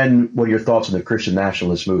 And then what are your thoughts on the Christian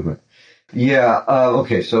nationalist movement? Yeah.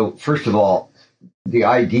 Okay. So first of all, the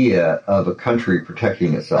idea of a country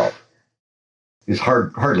protecting itself is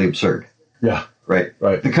hardly absurd. Yeah. Right.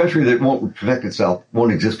 Right. The country that won't protect itself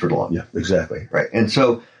won't exist for long. Yeah, exactly. Right. And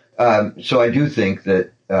so I do think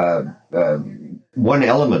that one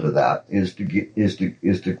element of that is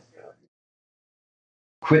to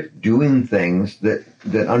quit doing things that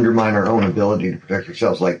undermine our own ability to protect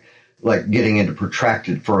ourselves, like getting into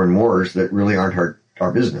protracted foreign wars that really aren't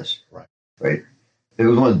our business. Right. Right. It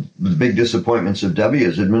was one of the big disappointments of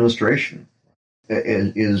W's administration.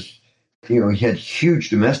 Is he had huge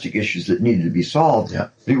domestic issues that needed to be solved,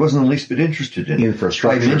 but he wasn't the least bit interested in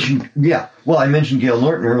infrastructure. I mentioned Gail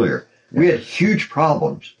Norton earlier. Yeah. We had huge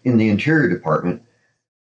problems in the Interior Department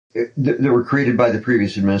that were created by the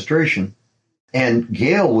previous administration, and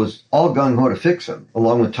Gail was all gung-ho to fix them,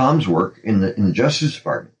 along with Tom's work in the Justice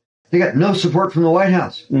Department. They got no support from the White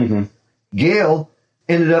House. Mm-hmm. Gail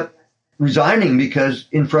ended up resigning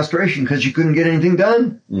in frustration because she couldn't get anything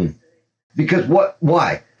done. Mm. Because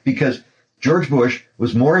why? Because George Bush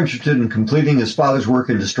was more interested in completing his father's work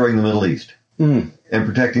in destroying the Middle East and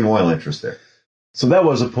protecting oil interests there. So that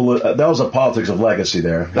was a politics of legacy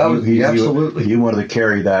there. Absolutely. He wanted to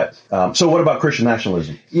carry that. So what about Christian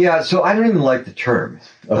nationalism? Yeah, so I don't even like the term,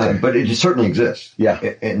 but it certainly exists. Yeah.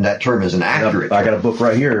 And that term is an accurate term. I got a book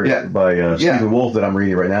right here by Stephen Wolfe that I'm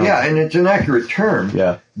reading right now. Yeah, and it's an accurate term,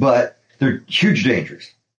 but there are huge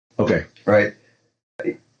dangers. Okay. Right?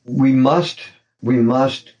 We must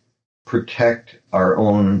protect our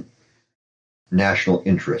own national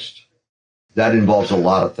interests. That involves a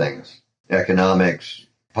lot of things. Economics,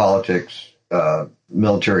 politics,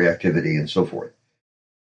 military activity, and so forth.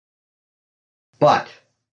 But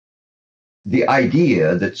the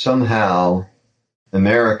idea that somehow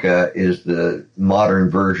America is the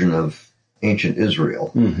modern version of ancient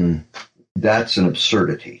Israel, that's an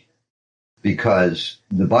absurdity. Because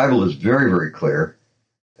the Bible is very, very clear.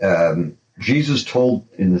 Jesus told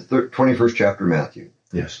in the 21st chapter of Matthew,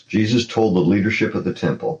 Jesus told the leadership of the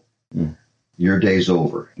temple, your day's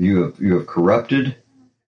over. You have corrupted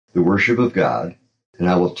the worship of God, and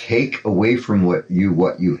I will take away from what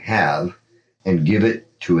you have and give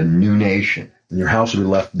it to a new nation. And your house will be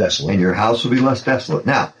left desolate.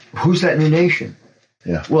 Now, who's that new nation?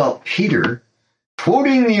 Yeah. Well, Peter,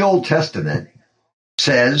 quoting the Old Testament,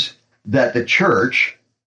 says that the church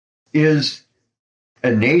is a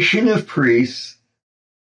nation of priests,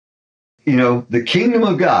 the kingdom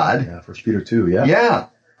of God. Yeah, 1 Peter 2, yeah. Yeah.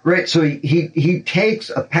 Right, so he takes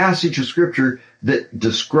a passage of scripture that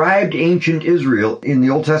described ancient Israel in the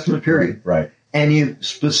Old Testament period. Right. And he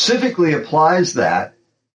specifically applies that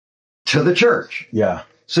to the church. Yeah.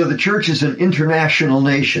 So the church is an international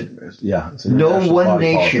nation. Yeah. No one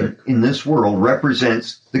nation in this world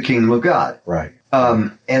represents the kingdom of God. Right.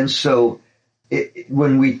 And so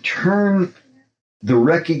when we turn the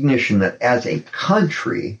recognition that as a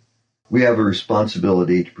country, we have a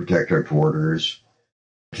responsibility to protect our borders,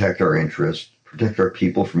 protect our interests, protect our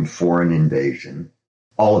people from foreign invasion,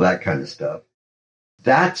 all of that kind of stuff.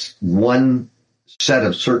 That's one set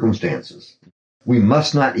of circumstances. We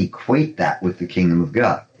must not equate that with the kingdom of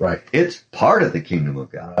God. Right. It's part of the kingdom of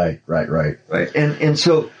God. Right. And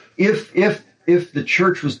so if the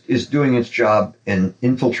church is doing its job and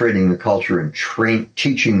infiltrating the culture and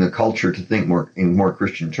teaching the culture to think in more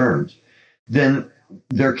Christian terms, then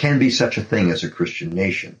there can be such a thing as a Christian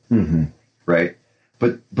nation. Mm-hmm. Right?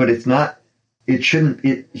 But it's not. It should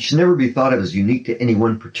never be thought of as unique to any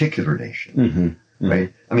one particular nation. Mm-hmm.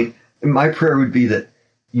 Right? I mean, my prayer would be that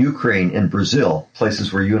Ukraine and Brazil,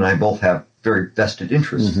 places where you and I both have very vested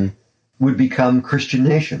interests, would become Christian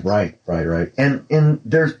nations. Right. And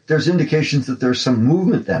there's indications that there's some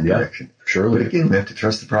movement that direction. Surely. But again, we have to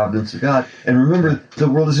trust the providence of God. And remember, the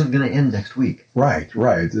world isn't going to end next week. Right.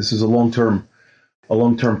 This is a long-term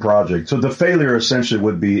project. So the failure essentially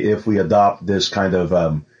would be if we adopt this kind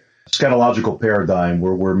of scatological paradigm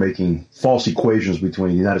where we're making false equations between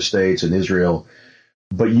the United States and Israel,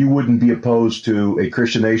 but you wouldn't be opposed to a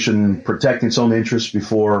Christian nation protecting its own interests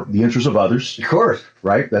before the interests of others. Of course.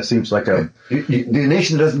 Right? That seems like the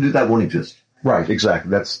nation that doesn't do that won't exist. Right,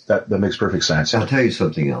 exactly. That makes perfect sense. I'll tell you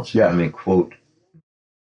something else. Yeah. I mean, quote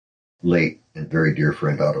late and very dear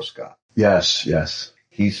friend Otto Scott. Yes.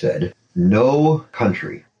 He said, no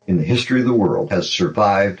country in the history of the world has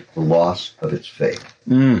survived the loss of its faith.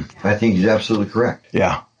 I think he's absolutely correct.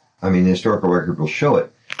 Yeah. I mean, the historical record will show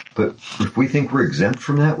it. But if we think we're exempt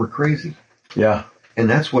from that, we're crazy. Yeah. And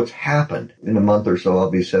that's what's happened. In a month or so, I'll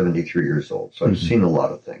be 73 years old. So I've seen a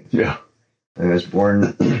lot of things. Yeah. I was born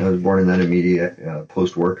in that immediate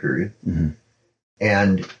post-war period.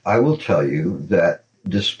 And I will tell you that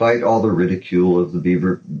despite all the ridicule of the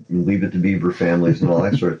Leave It to Beaver families and all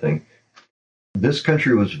that sort of thing, this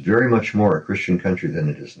country was very much more a Christian country than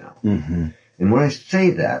it is now. And when I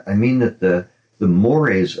say that, I mean that the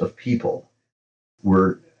mores of people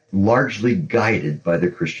were largely guided by the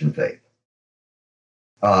Christian faith.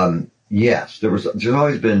 Yes, there's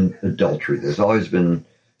always been adultery. There's always been,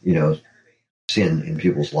 sin in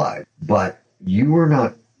people's lives. But you would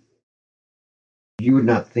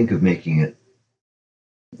not think of making it.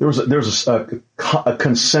 There was a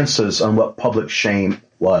consensus on what public shame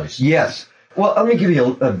was. Yes. Well, let me give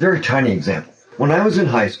you a very tiny example. When I was in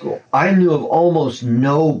high school, I knew of almost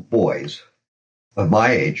no boys of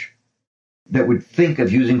my age that would think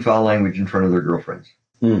of using foul language in front of their girlfriends.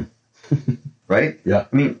 Right? Yeah.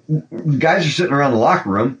 I mean, guys are sitting around the locker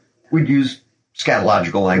room, we'd use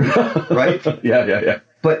scatological language, right? Yeah.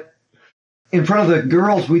 But in front of the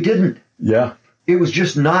girls, we didn't. Yeah. It was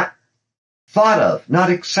just not thought of, not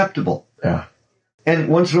acceptable. Yeah. And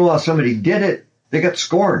once in a while somebody did it, they got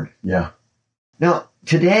scorned. Yeah. Now,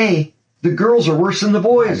 today, the girls are worse than the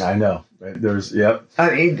boys. I know. Yep. I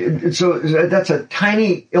mean, so that's a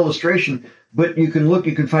tiny illustration, but you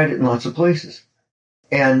can find it in lots of places.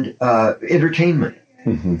 And entertainment.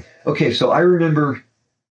 Okay, so I remember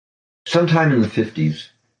sometime in the 50s,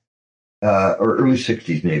 or early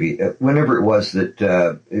 60s maybe, whenever it was that,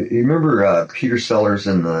 you remember Peter Sellers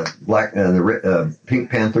in the Pink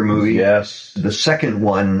Panther movie? Yes. The second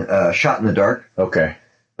one, Shot in the Dark? Okay.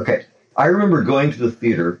 I remember going to the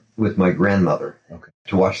theater with my grandmother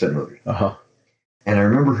to watch that movie. And I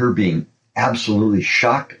remember her being absolutely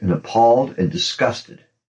shocked and appalled and disgusted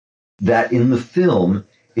that in the film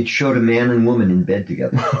it showed a man and woman in bed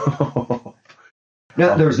together.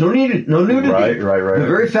 Now, there was no nudity. Right. The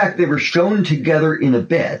very fact they were shown together in a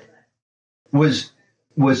bed was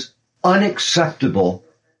unacceptable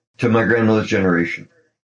to my grandmother's generation.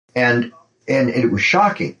 And it was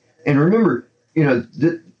shocking. And remember,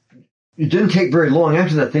 it didn't take very long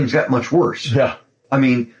after that things got much worse. Yeah. I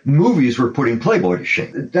mean, movies were putting Playboy to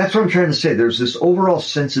shame. That's what I'm trying to say. There's this overall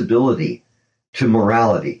sensibility to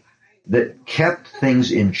morality that kept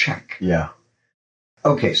things in check. Yeah.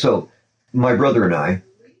 Okay, so my brother and I,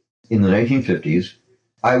 in the 1950s,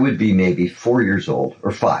 I would be maybe 4 years old,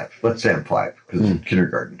 or 5. Let's say I'm 5, because it's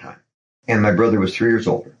kindergarten time. And my brother was 3 years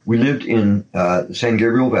older. We lived in the San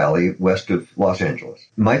Gabriel Valley, west of Los Angeles.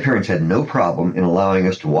 My parents had no problem in allowing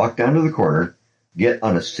us to walk down to the corner, get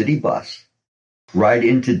on a city bus, ride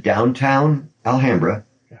into downtown Alhambra,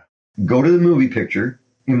 go to the movie picture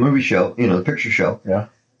show, the picture show,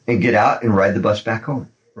 and get out and ride the bus back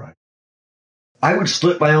home. Right. I would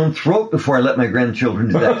slit my own throat before I let my grandchildren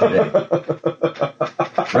do that today.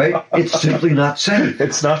 Right? It's simply not safe.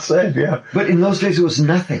 It's not safe, yeah. But in those days, it was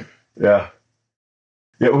nothing. Yeah.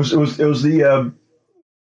 It was the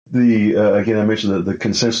again, I mentioned the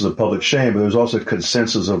consensus of public shame, but there was also a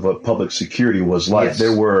consensus of what public security was like.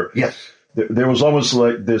 Yes. There was almost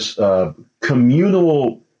like this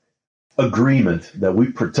communal agreement that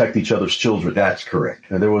we protect each other's children. That's correct.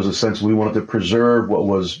 And there was a sense we wanted to preserve what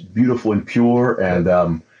was beautiful and pure.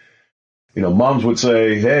 And, moms would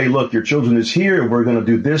say, hey, look, your children is here. We're going to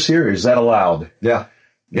do this here. Is that allowed? Yeah.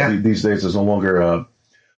 These days, there's no longer.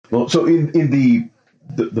 So in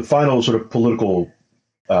the final sort of political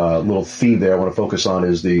little theme there I want to focus on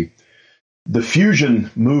is the fusion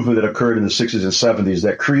movement that occurred in the 60s and 70s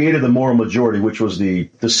that created the moral majority, which was the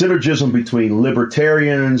synergism between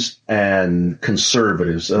libertarians and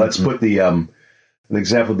conservatives. So let's put an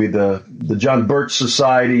example would be the John Birch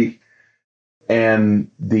Society and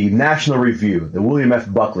the National Review, the William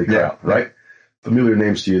F. Buckley crowd, right? Familiar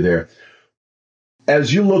names to you there.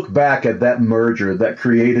 As you look back at that merger that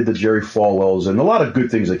created the Jerry Falwells and a lot of good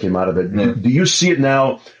things that came out of it, do you see it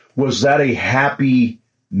now? Was that a happy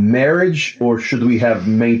marriage, or should we have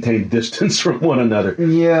maintained distance from one another?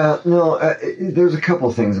 Yeah, no, there's a couple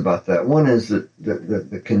of things about that. One is that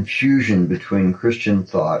the confusion between Christian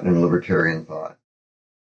thought and libertarian thought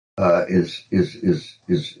is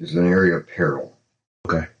an area of peril.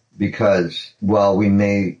 Okay. Because while we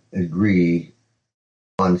may agree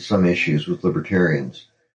on some issues with libertarians,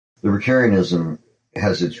 libertarianism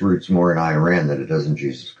has its roots more in Iran than it does in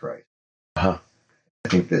Jesus Christ. I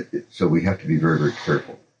think that, so we have to be very, very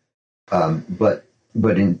careful. But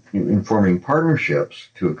in forming partnerships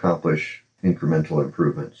to accomplish incremental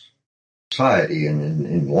improvements in society and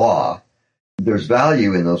in law, there's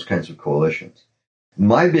value in those kinds of coalitions.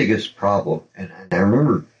 My biggest problem, and I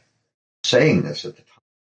remember saying this at the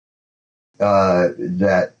time,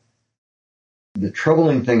 that the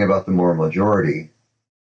troubling thing about the moral majority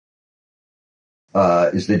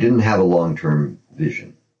is they didn't have a long-term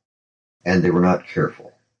vision, and they were not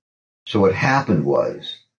careful. So what happened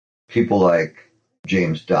was people like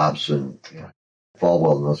James Dobson,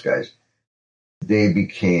 Falwell, and those guys, they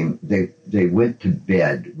went to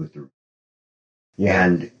bed with the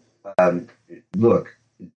and look,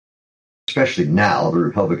 especially now, the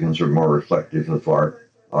Republicans are more reflective of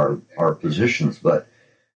our positions, but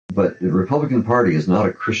the Republican Party is not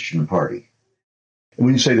a Christian party.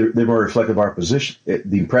 When you say they're more reflective of our position,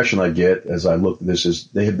 the impression I get as I look at this is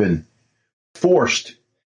they have been forced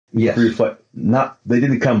to reflect. They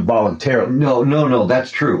didn't come voluntarily. No,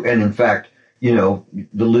 that's true. And in fact, the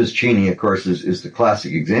Liz Cheney, of course, is the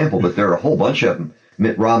classic example, but there are a whole bunch of them,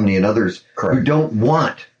 Mitt Romney and others, who don't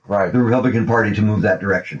want the Republican Party to move that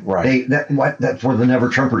direction. Right. That's where the Never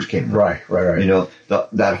Trumpers came from. Right.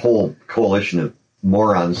 That whole coalition of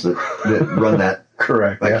morons that run that.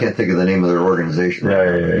 Correct. I can't think of the name of their organization.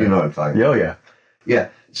 Yeah. You know what I'm talking about. Yeah.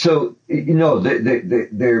 So,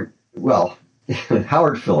 they're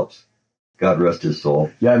Howard Phillips, God rest his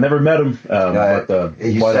soul. Yeah, I never met him.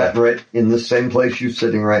 He sat right in the same place you're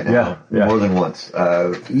sitting right now. Yeah. More than once. It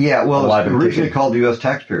was originally called the U.S.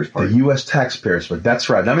 Taxpayers Party. The U.S. Taxpayers Party. That's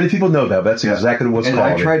right. Not many people know that. That's exactly what's called. And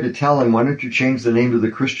I tried to tell him, why don't you change the name to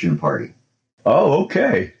the Christian Party? Oh,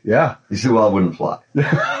 okay. Yeah. He said, well, it wouldn't fly.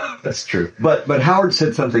 That's true. But Howard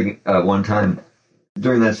said something one time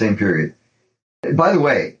during that same period. By the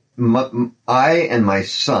way, I and my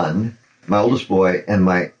son, my oldest boy, and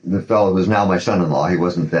the fellow who is now my son-in-law, he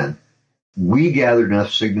wasn't then, we gathered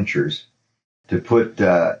enough signatures to put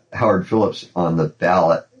Howard Phillips on the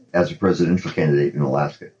ballot as a presidential candidate in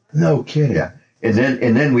Alaska. No kidding. Yeah. And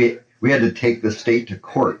then we had to take the state to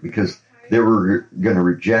court because they were going to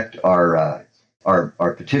reject our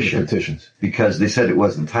petitions because they said it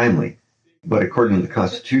wasn't timely. But according to the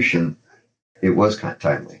Constitution, it was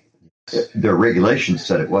timely. Their regulations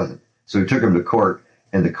said it wasn't. So we took him to court,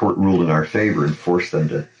 and the court ruled in our favor and forced them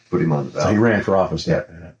to put him on the ballot. So he ran for office. Yeah,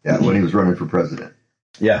 when he was running for president.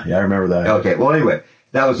 Yeah, I remember that. Okay, well, anyway,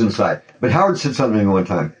 that was inside. But Howard said something to me one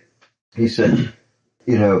time. He said,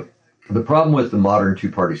 the problem with the modern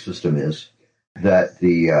two-party system is that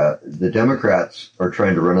the Democrats are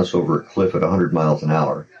trying to run us over a cliff at 100 miles an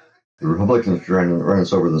hour. The Republicans are trying to run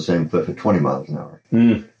us over the same cliff at 20 miles an hour.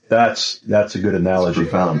 That's a good analogy. It's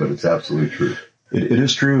profound, but it's absolutely true. It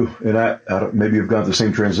is true, and I don't, maybe you've gone through the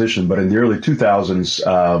same transition, but in the early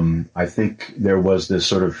 2000s, I think there was this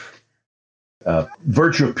sort of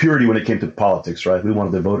virtue of purity when it came to politics, right? We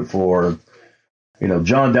wanted to vote for,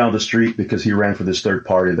 John down the street because he ran for this third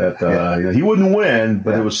party that he wouldn't win,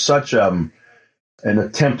 but it was such an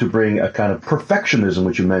attempt to bring a kind of perfectionism,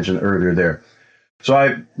 which you mentioned earlier there.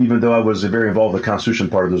 So even though I was very involved in the Constitution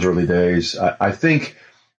part of those early days, I think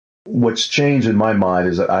what's changed in my mind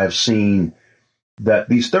is that I have seen that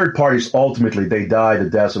these third parties, ultimately, they die the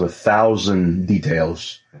deaths of 1,000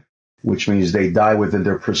 details, which means they die within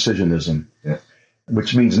their precisionism,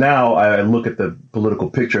 which means now I look at the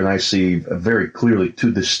political picture and I see very clearly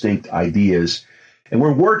two distinct ideas. And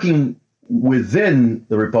we're working within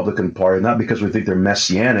the Republican Party, not because we think they're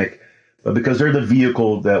messianic, but because they're the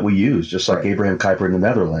vehicle that we use, just like Abraham Kuyper in the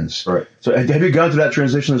Netherlands. Right. So have you gone through that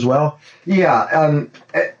transition as well? Yeah.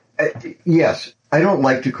 Yes. I don't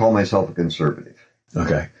like to call myself a conservative.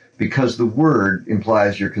 Okay. Because the word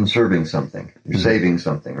implies you're conserving something. You're saving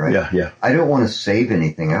something, right? Yeah. I don't want to save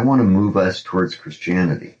anything. I want to move us towards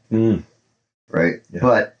Christianity. Right? Yeah.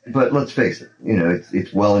 But let's face it,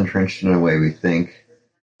 it's well entrenched in the way we think.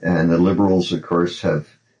 And the liberals, of course, have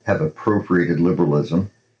appropriated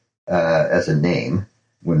liberalism as a name,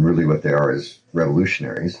 when really what they are is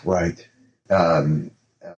revolutionaries. Right.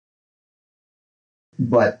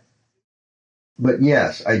 But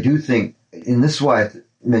yes, I do think, and this is why I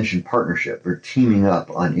mentioned partnership or teaming up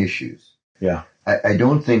on issues. Yeah. I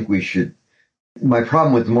don't think we should. My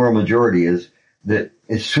problem with the moral majority is that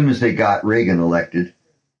as soon as they got Reagan elected,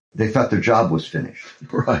 they thought their job was finished.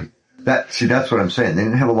 Right. That's what I'm saying. They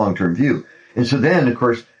didn't have a long-term view. And so then, of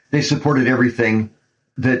course, they supported everything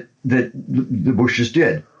that the Bushes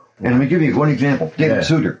did. And let me give you one example. David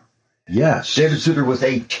Souter. Yes. David Souter was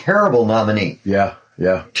a terrible nominee. Yeah.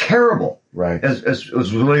 Terrible. Right. As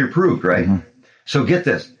was later proved, right? Mm-hmm. So get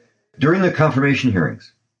this. During the confirmation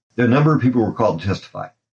hearings, the number of people were called to testify,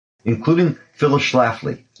 including Phyllis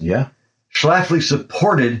Schlafly. Yeah. Schlafly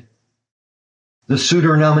supported the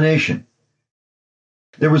Souter nomination.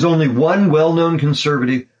 There was only one well-known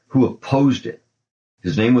conservative who opposed it.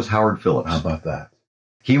 His name was Howard Phillips. How about that?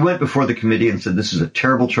 He went before the committee and said, this is a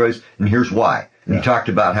terrible choice, and here's why. And he talked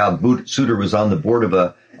about how Souter was on the board of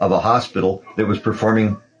a hospital that was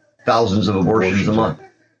performing thousands of abortions a month.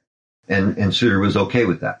 And Souter was okay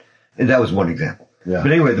with that. And that was one example. Yeah.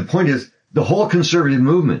 But anyway, the point is, the whole conservative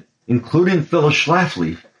movement, including Phyllis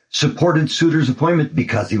Schlafly, supported Souter's appointment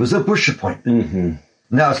because he was a Bush appointment. Mm-hmm.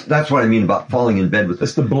 Now, that's what I mean about falling in bed with.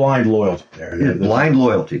 That's the blind loyalty there. Yeah, blind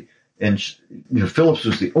loyalty. And Phillips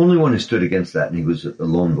was the only one who stood against that, and he was a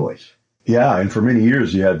lone voice. Yeah, and for many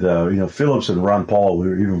years you had Phillips and Ron Paul,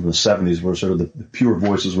 who even from the 70s, were sort of the pure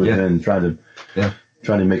voices within, trying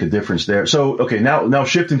to make a difference there. So okay, now let's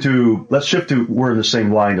shift to we're in the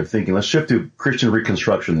same line of thinking. Let's shift to Christian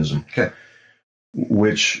Reconstructionism,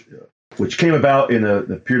 which came about in a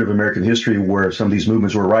period of American history where some of these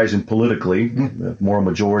movements were rising politically, moral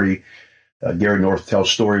majority. Gary North tells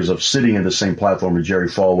stories of sitting in the same platform with Jerry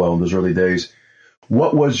Falwell in those early days.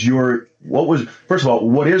 First of all,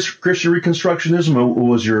 what is Christian Reconstructionism, and what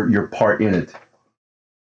was your part in it?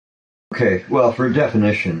 Okay, well, for a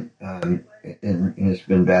definition, and it's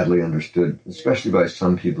been badly understood, especially by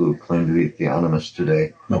some people who claim to be theonomists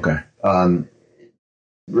today. Okay.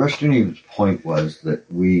 Rushton's point was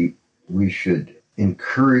that we should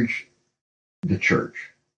encourage the church,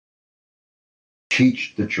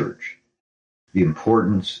 teach the church the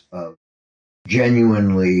importance of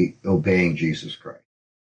genuinely obeying Jesus Christ,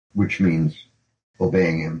 which means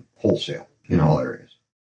obeying him wholesale in all areas.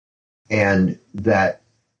 And that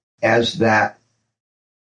as that,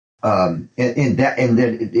 and that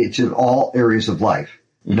it's in all areas of life,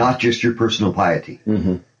 not just your personal piety,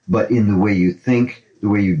 but in the way you think, the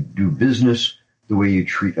way you do business, the way you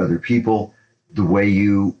treat other people, the way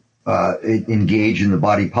you engage in the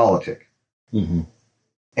body politic.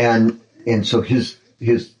 And so his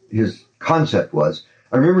concept was,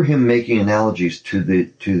 I remember him making analogies to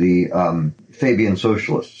the Fabian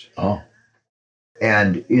socialists. Oh.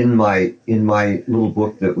 And in my little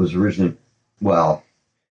book that was originally,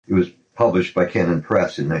 it was published by Canon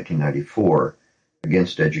Press in 1994,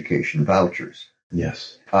 Against Education Vouchers.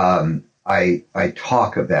 Yes. I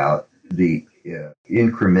talk about the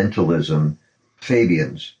incrementalism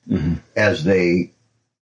Fabians as they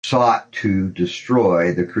sought to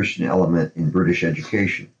destroy the Christian element in British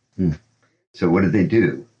education. So what did they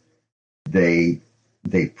do? They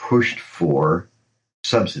pushed for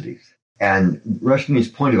subsidies. And Rushton's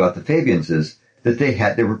point about the Fabians is that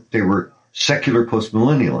they were secular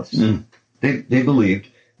postmillennialists. They believed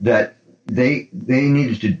that they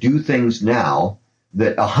needed to do things now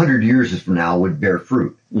that 100 years from now would bear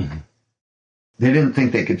fruit. They didn't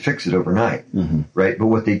think they could fix it overnight, right? But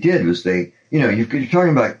what they did was you're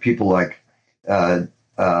talking about people like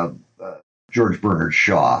George Bernard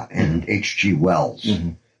Shaw and H.G. Wells,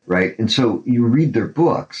 right? And so you read their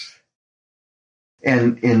books,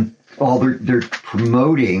 and all they're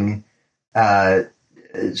promoting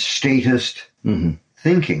statist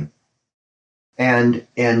thinking, and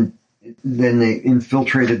then they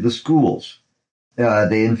infiltrated the schools.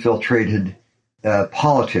 They infiltrated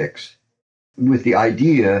politics with the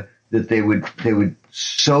idea that they would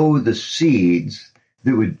sow the seeds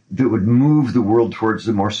that would move the world towards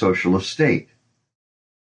a more socialist state.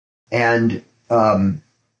 And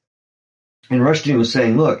Rushton was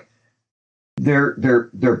saying, look, their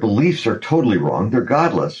beliefs are totally wrong. They're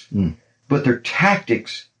godless, but their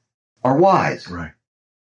tactics are wise. Right.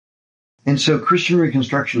 And so Christian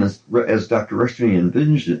Reconstruction, as Dr. Rushton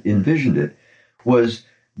envisioned it, was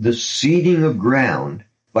the seeding of ground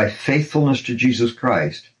by faithfulness to Jesus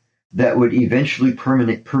Christ that would eventually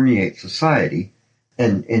permeate society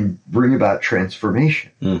and bring about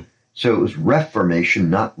transformation. So it was reformation,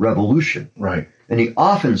 not revolution. Right. And he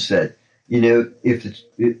often said, if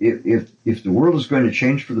the world is going to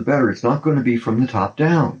change for the better, it's not going to be from the top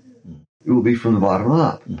down. It will be from the bottom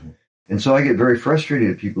up. And so I get very frustrated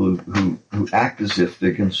at people who act as if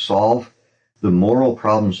they can solve the moral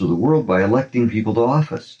problems of the world by electing people to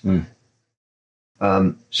office.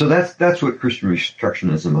 So that's what Christian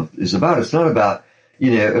Reconstructionism is about. It's not about,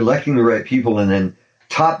 electing the right people and then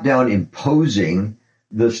top-down imposing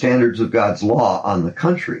the standards of God's law on the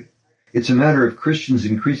country. It's a matter of Christians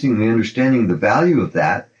increasingly understanding the value of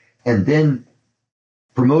that and then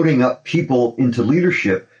promoting up people into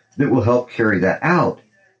leadership that will help carry that out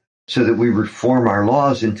so that we reform our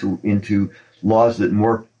laws into laws that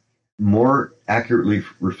more accurately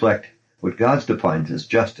reflect what God's defined as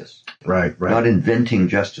justice. Right. Not inventing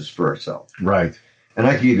justice for ourselves. Right. And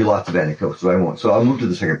I can give you lots of anecdotes, so I won't. So I'll move to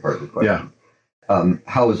the second part of the question. Yeah.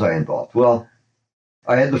 How was I involved? Well,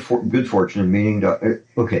 I had the good fortune of meeting.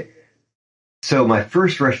 Okay, so my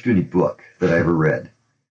first Rushdoony book that I ever read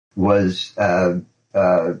was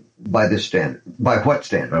by this standard. By what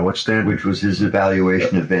standard? By what standard? Which was his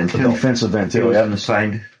evaluation of Van Til. The defense of Van Til.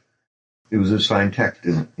 It was an assigned text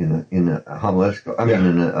in a homiletics. I mean,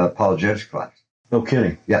 in an apologetics class. No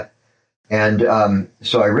kidding. Yeah. And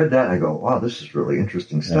so I read that and I go, wow, this is really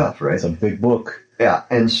interesting stuff, right? It's a big book. Yeah.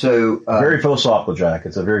 And so very philosophical, Jack.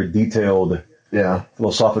 It's a very detailed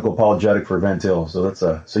philosophical apologetic for Van Til. So that's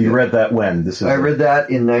so you read that when? I read that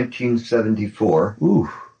in 1974. Ooh.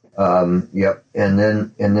 Yep. And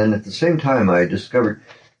then at the same time I discovered,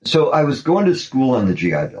 so I was going to school on the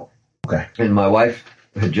GI Bill. Okay. And my wife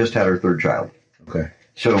had just had her third child. Okay.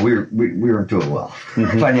 So we weren't doing well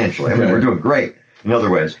financially. I mean, we're doing great in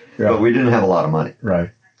other ways, but we didn't have a lot of money.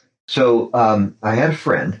 Right. So I had a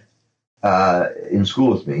friend in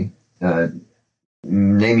school with me,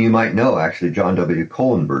 name you might know, actually, John W.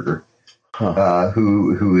 Kohlenberger,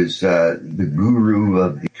 who is the guru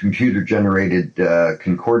of the computer-generated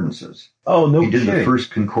concordances. Oh, no He did kidding. the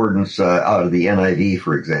first concordance out of the NIV,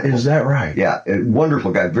 for example. Is that right? Yeah, a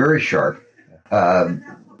wonderful guy, very sharp.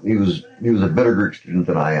 He was a better Greek student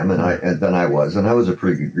than I am, than I was, and I was a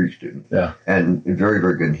pretty good Greek student. Yeah, and very,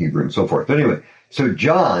 very good in Hebrew and so forth. But anyway, so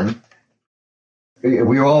John, we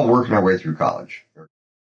were all working our way through college, or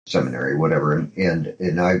seminary, whatever,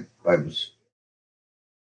 and I was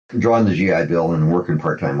drawing the GI Bill and working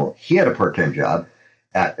part time. Well, he had a part time job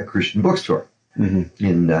at a Christian bookstore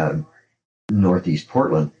in Northeast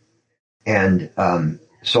Portland, and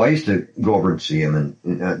so I used to go over and see him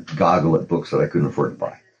and goggle at books that I couldn't afford to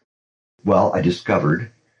buy. Well, I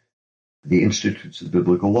discovered the Institutes of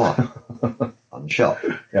Biblical Law on the shelf.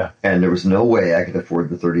 Yeah. And there was no way I could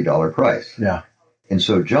afford the $30 price. Yeah. And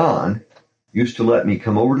so John used to let me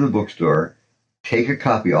come over to the bookstore, take a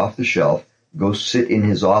copy off the shelf, go sit in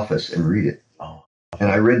his office and read it. Oh.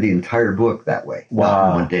 And I read the entire book that way. Wow. Not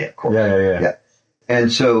in one day, of course. Yeah.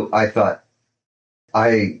 And so I thought,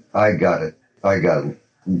 I gotta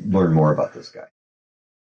learn more about this guy.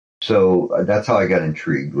 So that's how I got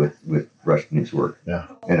intrigued with Rushdoony's work. Yeah.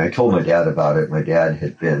 And I told my dad about it. My dad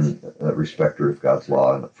had been a respecter of God's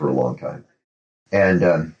law for a long time.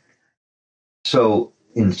 And so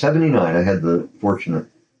in 79, I had the fortunate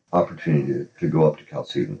opportunity to go up to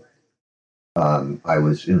Chalcedon. I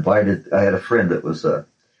was invited. I had a friend that was a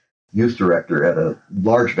youth director at a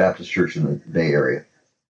large Baptist church in the Bay Area.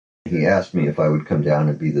 He asked me if I would come down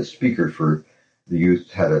and be the speaker for the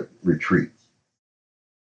youth had a retreat.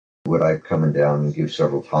 Would I come down and give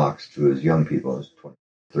several talks to his young people, his 20,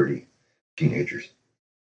 30 teenagers?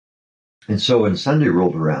 And so when Sunday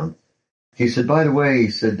rolled around, he said, by the way,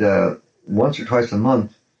 he said, once or twice a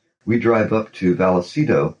month, we drive up to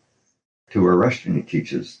Vallecito to where Rushdoony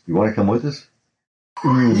teaches. You want to come with us?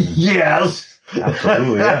 Yes!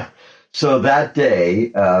 Absolutely, yeah. So that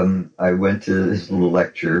day, I went to his little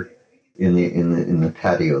lecture in the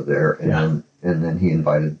patio there, and then he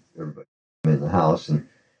invited everybody in the house, and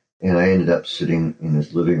I ended up sitting in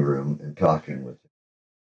his living room and talking with him.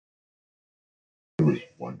 It was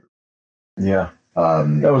wonderful. Yeah,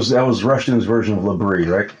 that was Rushdoony's version of L'Abri,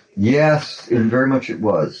 right? Yes, and very much it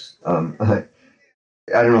was.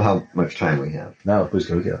 I don't know how much time we have. No, please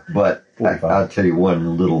go. Yeah, but I'll tell you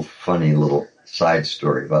one funny little side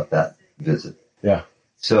story about that visit. Yeah.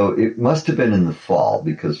 So it must have been in the fall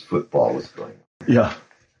because football was going on. Yeah.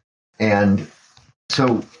 And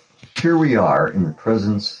so here we are in the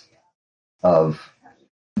presence of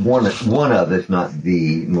one of, if not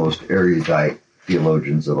the most erudite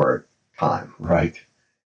theologians of our time. Right.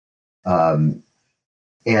 And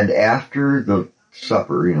after the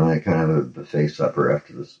supper, kind of a buffet supper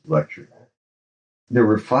after this lecture, there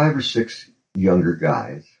were 5 or 6 younger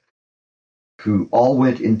guys who all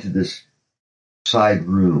went into this side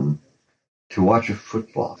room to watch a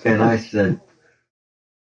football. And I said,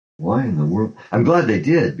 why in the world? I'm glad they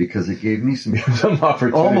did, because it gave me some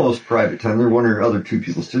almost private time. There were one or other 2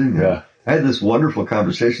 people sitting there. Yeah. I had this wonderful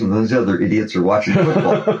conversation, and those other idiots are watching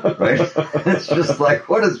football, right? It's just like,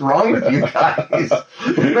 what is wrong with you guys?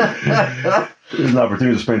 It was an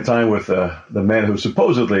opportunity to spend time with the man who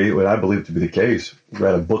supposedly, what I believe to be the case,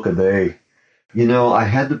 read a book a day. I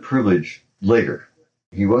had the privilege later.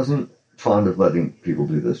 He wasn't fond of letting people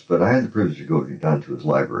do this, but I had the privilege to go down to his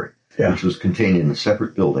library, which was contained in a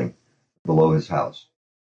separate building below his house.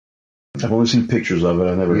 I've only seen pictures of it.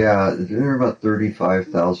 I never. Yeah, there are about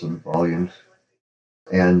 35,000 volumes,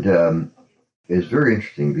 and it's very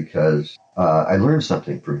interesting because I learned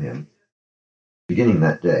something from him beginning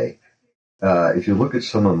that day. if you look at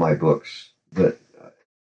some of my books that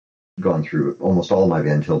I've gone through, almost all of my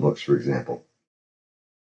Van Til books, for example,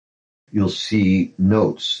 you'll see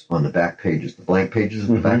notes on the back pages, the blank pages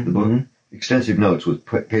at the back of the book, extensive notes with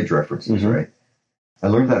page references, right? I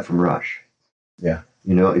learned that from Rush. Yeah.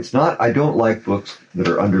 You know, it's not, I don't like books that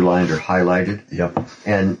are underlined or highlighted. Yep.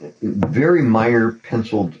 And very minor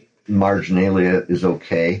penciled marginalia is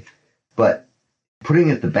okay, but putting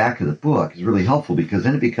it at the back of the book is really helpful because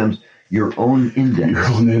then it becomes your own index. Your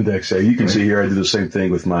own index. Yeah, you can see here I do the same thing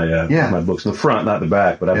with my my books in the front, not the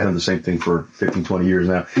back, but I've done the same thing for 15, 20 years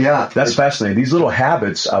now. Yeah. That's fascinating. These little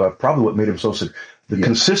habits are probably what made him so the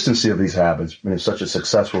consistency of these habits made him such a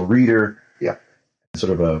successful reader. Yeah.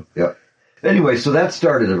 Sort of a... Yeah. Anyway, so that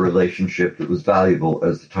started a relationship that was valuable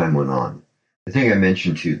as the time went on. I think I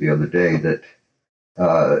mentioned to you the other day that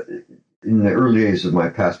in the early days of my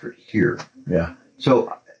pastorate here. Yeah.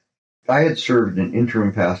 So I had served an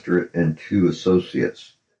interim pastorate and 2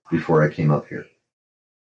 associates before I came up here.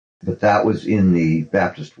 But that was in the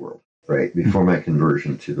Baptist world, right? Before my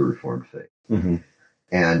conversion to the Reformed faith.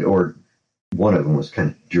 And, or one of them was kind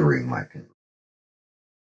of during my conversion.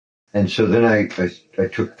 And so then I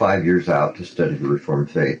took 5 years out to study the Reformed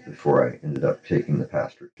faith before I ended up taking the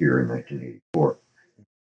pastorate here in 1984.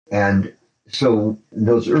 And so in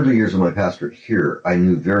those early years of my pastorate here, I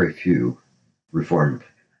knew very few Reformed.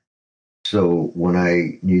 So when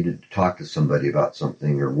I needed to talk to somebody about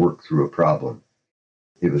something or work through a problem,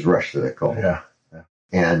 it was Rush that I called. Yeah.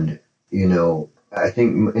 And, you know, I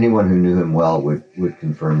think anyone who knew him well would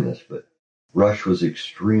confirm this, but Rush was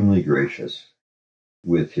extremely gracious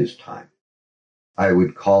with his time. I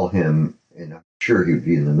would call him, and I'm sure he would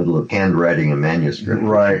be in the middle of handwriting a manuscript,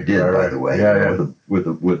 right? Which he did, by the way, with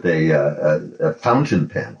a fountain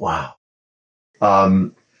pen. Wow.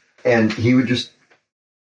 And he would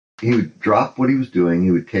drop what he was doing. He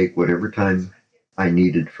would take whatever time I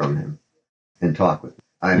needed from him and talk with me.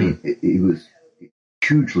 I mean, he was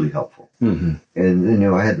hugely helpful. And, you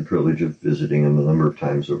know, I had the privilege of visiting him a number of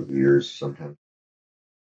times over the years, sometimes.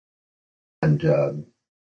 And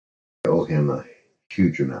I owe him a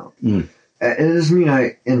huge amount. And it doesn't mean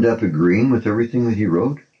I end up agreeing with everything that he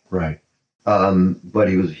wrote. Right. But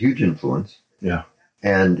he was a huge influence. Yeah.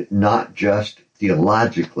 And not just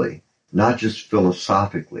theologically, not just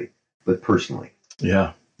philosophically, but personally.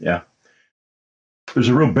 Yeah. Yeah. There's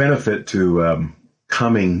a real benefit to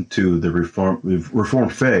coming to the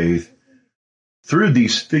Reformed faith through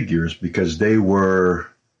these figures because they were...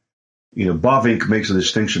 You know, Bavinck makes a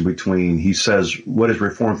distinction between, he says, what is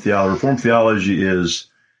Reformed theology? Reformed theology is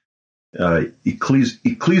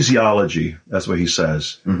ecclesiology. That's what he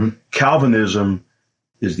says. Calvinism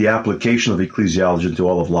is the application of ecclesiology into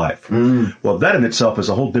all of life. Well, that in itself is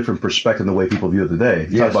a whole different perspective than the way people view it today.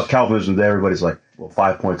 If you talk about Calvinism today, everybody's like, well,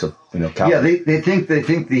 5 points of, you know, Calvinism. Yeah, they think the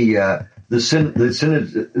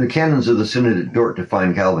canons of the Synod at Dort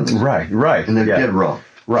define Calvinism. Right. And they're dead wrong.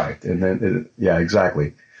 Right. And then,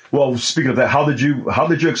 exactly. Well, speaking of that, how did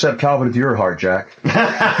you accept Calvin into your heart, Jack?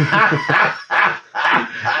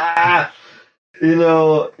 You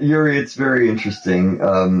know, Yuri, it's very interesting.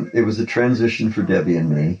 It was a transition for Debbie and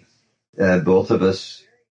me. Both of us,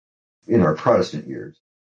 in our Protestant years,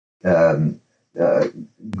 grew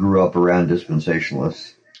up around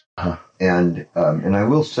dispensationalists. And I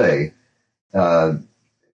will say, some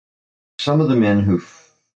of the men who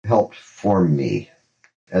helped form me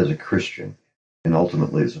as a Christian and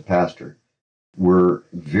ultimately as a pastor, were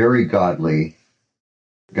very godly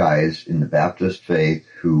guys in the Baptist faith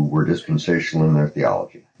who were dispensational in their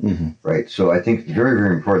theology, right? So I think it's very,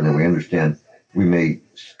 very important that we understand we may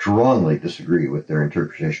strongly disagree with their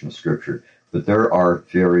interpretation of Scripture, but there are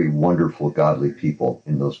very wonderful, godly people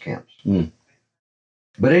in those camps.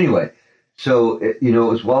 But anyway, so, you know,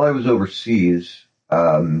 it was while I was overseas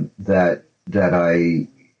that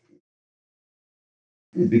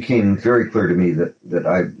it became very clear to me that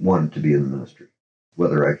I wanted to be in the ministry.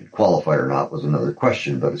 Whether I could qualify or not was another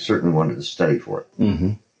question, but I certainly wanted to study for it.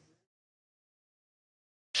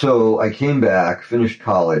 So I came back, finished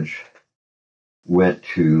college, went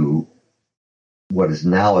to what is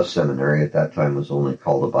now a seminary. At that time was only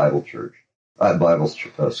called a Bible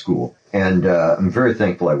school. And I'm very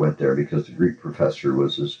thankful I went there because the Greek professor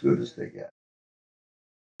was as good as they get.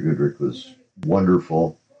 Goodrich was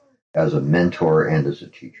wonderful as a mentor and as a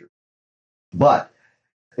teacher. But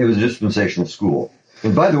it was a dispensational school.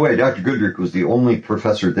 And by the way, Dr. Goodrich was the only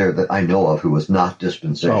professor there that I know of who was not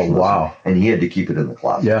dispensational. Oh, wow. And he had to keep it in the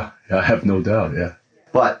closet. Yeah, I have no doubt, yeah.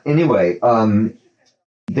 But anyway, the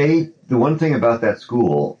one thing about that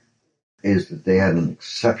school is that they had an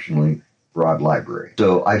exceptionally broad library.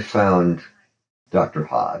 So I found Dr.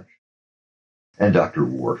 Hodge, and Dr.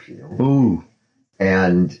 Warfield. Ooh.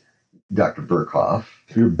 And Dr. Burkhoff.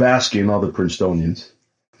 You're basking all the Princetonians.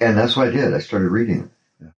 And that's what I did. I started reading them.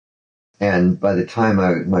 Yeah. And by the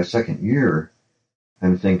time my second year,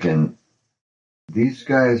 I'm thinking, these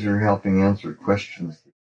guys are helping answer questions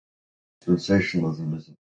that sensationalism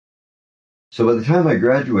isn't. So by the time I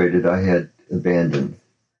graduated, I had abandoned,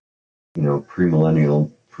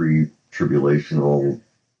 premillennial, pre-tribulational,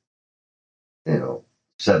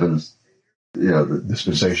 sevens, the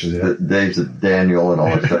dispensations, the days of Daniel and all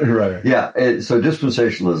that stuff. Right. Yeah. So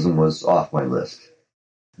dispensationalism was off my list.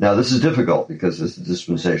 Now this is difficult because it's a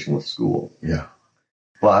dispensationalist school. Yeah.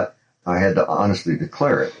 But I had to honestly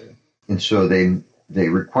declare it. And so they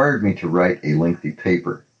required me to write a lengthy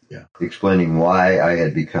paper explaining why I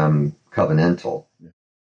had become covenantal. Yeah.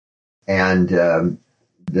 And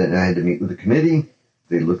then I had to meet with the committee.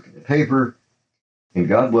 They looked at the paper, and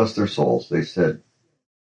God bless their souls, they said,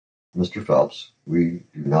 Mr. Phelps, we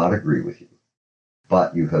do not agree with you,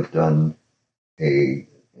 but you have done a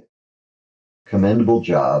commendable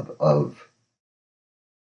job of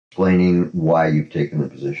explaining why you've taken the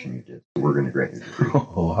position you did. So we're going to grant you the degree.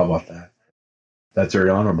 Oh, how about that? That's very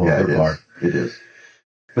honorable. Yeah, it is.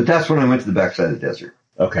 But that's when I went to the backside of the desert.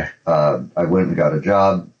 Okay. I went and got a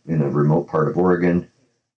job in a remote part of Oregon,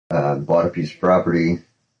 bought a piece of property,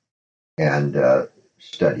 and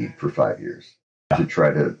studied for 5 years to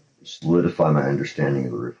try to solidify my understanding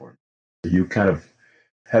of the Reform. You kind of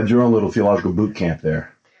had your own little theological boot camp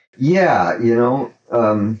there. Yeah,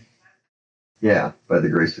 by the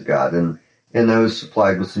grace of God. And I was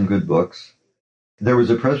supplied with some good books. There was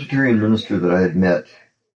a Presbyterian minister that I had met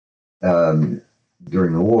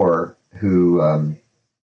during the war who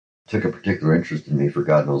took a particular interest in me for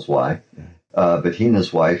God knows why. But he and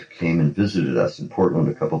his wife came and visited us in Portland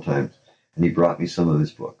a couple times, and he brought me some of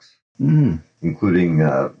his books, including,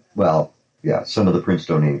 some of the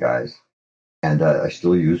Princetonian guys. And I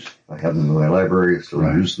have them in my library. I still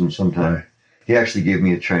use them sometimes. Right. He actually gave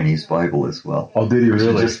me a Chinese Bible as well. Oh, did he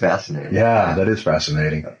really? Which is just fascinating. Yeah, that is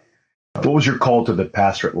fascinating. What was your call to the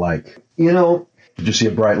pastorate like? Did you see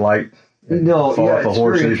a bright light? No, it's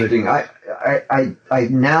very interesting. I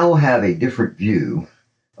now have a different view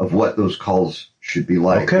of what those calls should be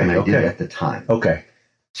like than I did at the time. Okay.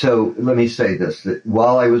 So let me say this, that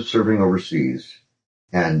while I was serving overseas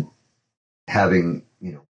and having,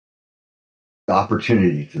 the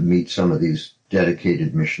opportunity to meet some of these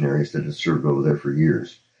dedicated missionaries that had served over there for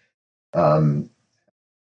years, I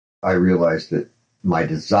realized that my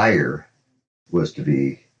desire was to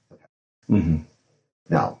be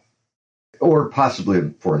now, or possibly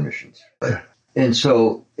in foreign missions. And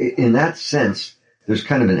so in that sense, there's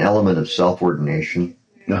kind of an element of self-ordination.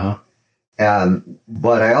 But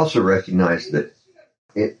I also recognized that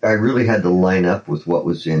I really had to line up with what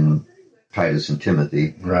was in Titus and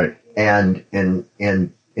Timothy. Right. And then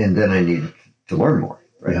I needed to learn more.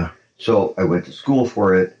 Right. Yeah. So I went to school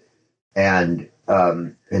for it. And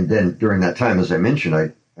then during that time, as I mentioned,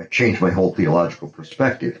 I changed my whole theological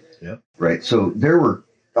perspective. Yeah. Right. So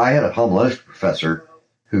I had a homiletics professor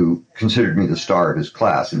who considered me the star of his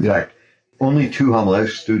class. In fact, only 2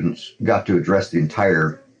 homiletics students got to address the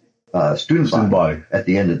entire student body at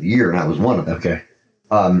the end of the year, and I was one of them. Okay.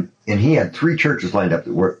 And he had 3 churches lined up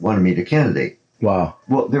that wanted me to candidate. Wow.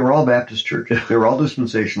 Well, they were all Baptist churches. They were all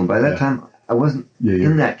dispensational. By that time, I wasn't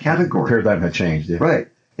in that category. Paradigm had changed. Yeah. Right.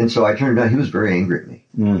 And so I turned down. He was very angry at me.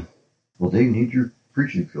 Well, they need your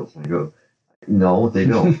preaching skills. And I go, no, they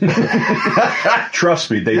don't. Trust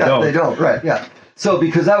me, they don't. They don't. Right. Yeah. So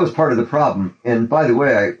because that was part of the problem. And by the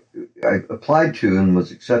way, I applied to and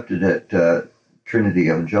was accepted at Trinity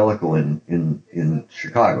Evangelical in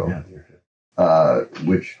Chicago,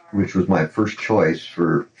 which was my first choice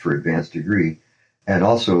for advanced degree, and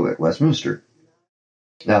also at Westminster.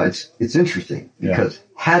 Now it's interesting because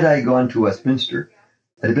had I gone to Westminster,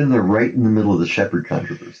 I'd have been there right in the middle of the Shepherd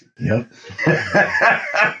controversy. Yep.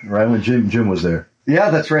 Right when Jim was there.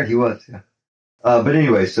 Yeah, that's right. He was. Yeah. But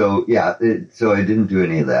anyway, so I didn't do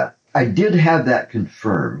any of that. I did have that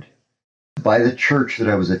confirmed by the church that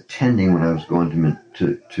I was attending when I was going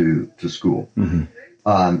to school.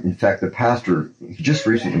 In fact, the pastor, he just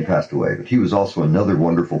recently passed away, but he was also another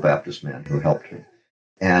wonderful Baptist man who helped me.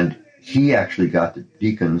 And he actually got the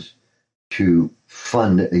deacons to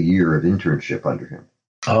fund a year of internship under him.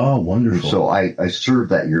 Oh, wonderful. And so I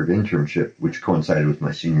served that year of internship, which coincided with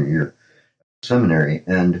my senior year of seminary.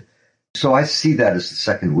 And so I see that as the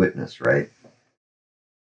second witness, right?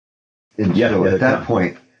 And so at that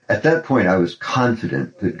point, I was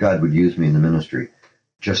confident that God would use me in the ministry,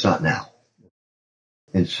 just not now.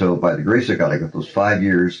 And so by the grace of God, I got those 5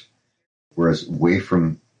 years where I was away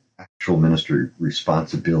from actual ministry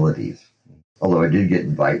responsibilities. Although I did get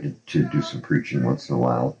invited to do some preaching once in a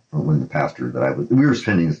while when the pastor that we were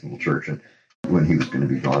spending this little church, and when he was going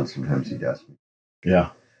to be gone, sometimes he'd ask me.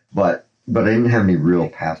 Yeah. But I didn't have any real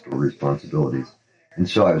pastoral responsibilities. And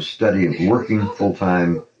so I was studying, working full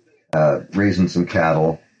time, raising some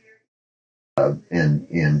cattle, and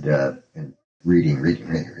reading.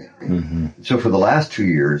 Mm-hmm. So for the last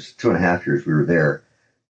 2.5 years we were there,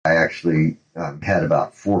 I actually had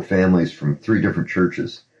about 4 families from 3 different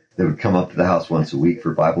churches that would come up to the house once a week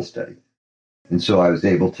for Bible study. And so I was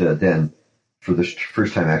able to then, for the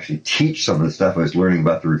first time, actually teach some of the stuff I was learning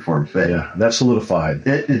about the Reformed faith. Yeah, that solidified.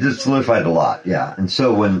 It just solidified a lot, yeah. And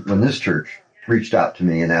so when this church reached out to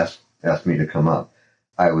me and asked me to come up,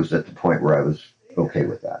 I was at the point where I was okay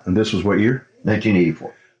with that. And this was what year?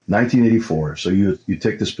 1984. 1984. So you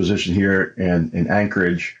take this position here in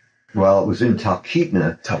Anchorage. Well, it was in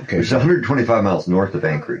Talkeetna. Okay. It was 125 miles north of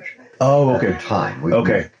Anchorage. Oh, okay. At the time. We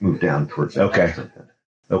moved down towards that.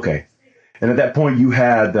 Okay. And at that point, you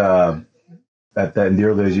had, in the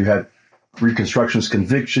early days, you had Reconstructionist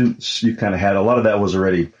convictions. You kind of had, a lot of that was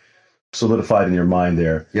already solidified in your mind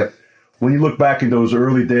there. Yep. When you look back in those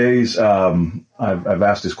early days, I've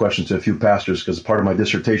asked this question to a few pastors because part of my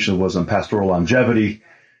dissertation was on pastoral longevity.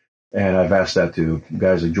 And I've asked that to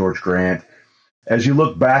guys like George Grant. As you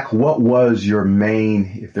look back, what was your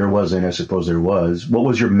main, if there was any, I suppose there was, what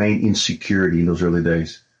was your main insecurity in those early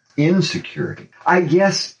days? Insecurity. I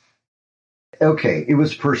guess, okay, it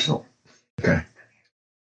was personal. Okay.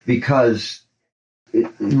 Because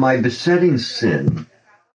my besetting sin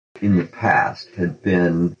in the past had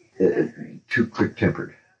been too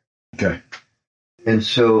quick-tempered. Okay. And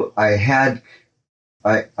so I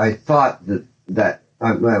thought that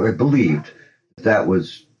I believed that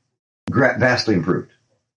was vastly improved,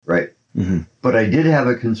 right? Mm-hmm. But I did have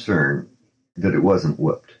a concern that it wasn't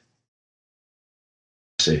whooped.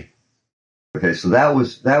 I see. Okay, so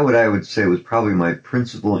that what I would say was probably my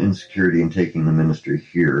principal insecurity in taking the ministry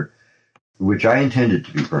here, which I intended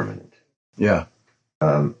to be permanent. Yeah.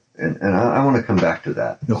 And I want to come back to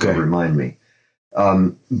that. Okay. So remind me.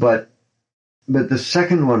 But the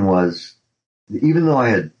second one was, even though I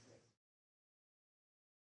had,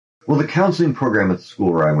 well, the counseling program at the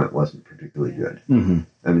school where I went wasn't particularly good. Mm-hmm.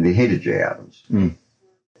 I mean, they hated Jay Adams. Mm.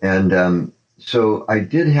 And so I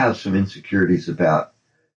did have some insecurities about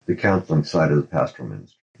the counseling side of the pastoral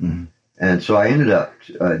ministry. Mm-hmm. And so I ended up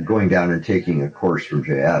going down and taking a course from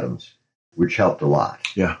Jay Adams, which helped a lot.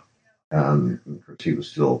 Yeah. Of course, he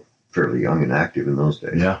was still fairly young and active in those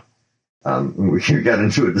days. Yeah. We got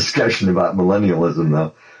into a discussion about millennialism,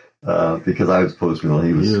 though. Because I was post-mill,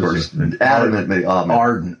 he was of course adamantly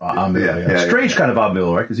ardent. Yeah. Strange kind of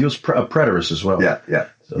Amill, right? Because he was a preterist as well. Yeah.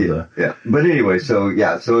 But anyway, so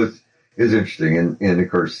it was interesting, and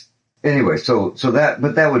of course, anyway, so that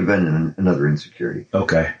would have been another insecurity.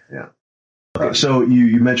 Okay. Yeah. Okay. So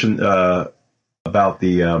you mentioned about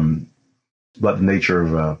the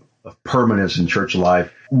nature of permanence in church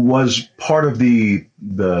life. Was part of the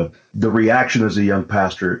reaction as a young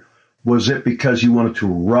pastor? Was it because you wanted to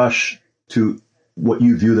rush to what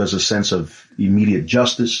you viewed as a sense of immediate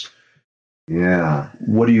justice? Yeah.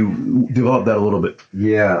 What do you develop that a little bit?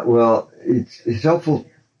 Yeah. Well, it's helpful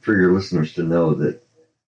for your listeners to know that,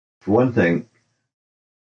 for one thing,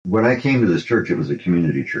 when I came to this church, it was a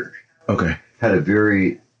community church. Okay. Had a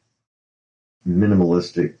very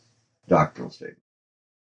minimalistic doctrinal statement.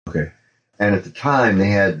 Okay. And at the time, they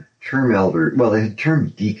had term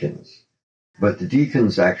deacons. But the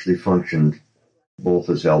deacons actually functioned both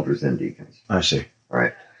as elders and deacons. I see. All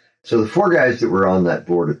right. So the 4 guys that were on that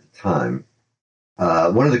board at the time,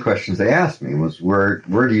 one of the questions they asked me was, where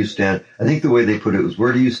do you stand? I think the way they put it was,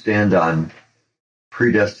 where do you stand on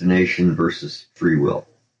predestination versus free will?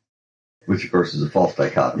 Which, of course, is a false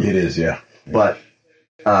dichotomy. It is, yeah. But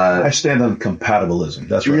I stand on compatibilism.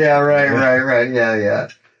 That's right. Yeah, right. Yeah.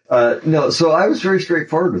 No, so I was very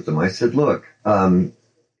straightforward with them. I said, look,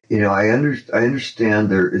 I understand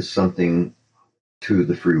there is something to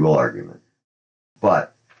the free will argument,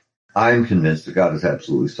 but I'm convinced that God is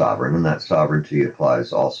absolutely sovereign, and that sovereignty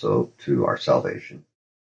applies also to our salvation.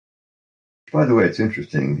 By the way, it's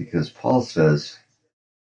interesting because Paul says,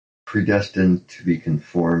 predestined to be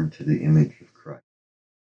conformed to the image of Christ.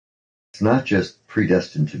 It's not just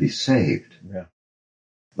predestined to be saved,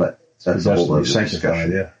 but that's a whole other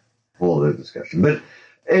discussion. Yeah. Whole other discussion. But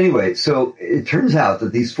anyway, so it turns out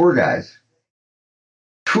that these 4 guys,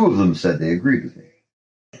 2 of them said they agreed with me.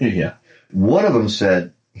 Yeah. One of them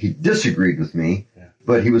said he disagreed with me,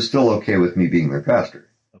 but he was still okay with me being their pastor.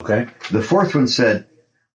 Okay. The 4th one said,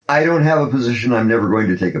 I don't have a position. I'm never going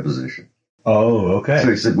to take a position. Oh, okay. So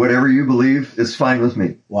he said, whatever you believe is fine with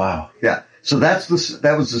me. Wow. Yeah. So that was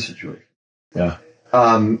the situation. Yeah.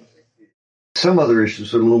 Some other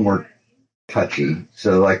issues are a little more touchy.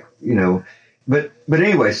 So like, but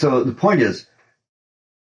anyway, so the point is,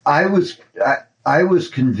 I was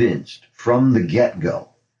convinced from the get-go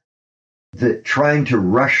that trying to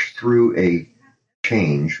rush through a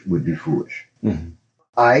change would be foolish. Mm-hmm.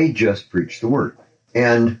 I just preached the word.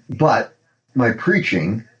 But my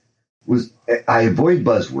preaching was, I avoid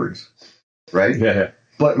buzzwords, right? Yeah.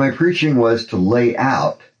 But my preaching was to lay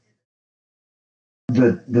out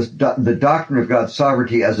the doctrine of God's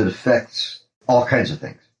sovereignty as it affects all kinds of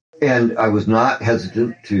things. And I was not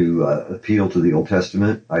hesitant to appeal to the Old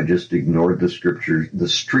Testament. I just ignored the scriptures, the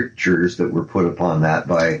strictures that were put upon that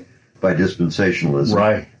by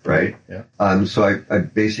dispensationalism. Right. Yeah. So I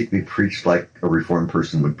basically preached like a Reformed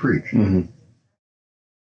person would preach. Mm-hmm.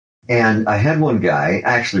 And I had one guy,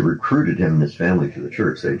 actually recruited him and his family to the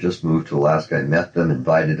church. They just moved to Alaska. I met them,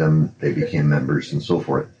 invited them. They became members and so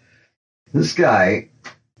forth. This guy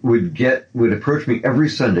would approach me every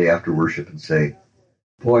Sunday after worship and say,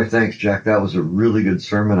 boy, thanks, Jack. That was a really good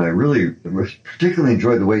sermon. I really particularly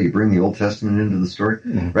enjoyed the way you bring the Old Testament into the story.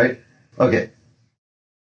 Mm-hmm. Right? Okay.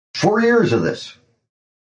 4 years of this.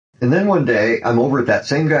 And then one day, I'm over at that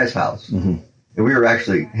same guy's house. Mm-hmm. And we were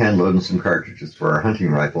actually hand loading some cartridges for our hunting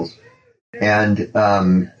rifles. And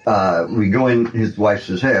we go in, his wife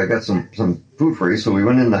says, hey, I got some food for you. So we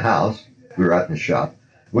went in the house. We were out in the shop.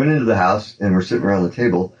 Went into the house, and we're sitting around the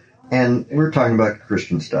table. And we're talking about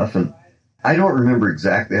Christian stuff. And I don't remember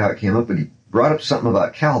exactly how it came up, but he brought up something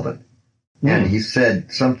about Calvin. And he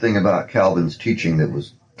said something about Calvin's teaching that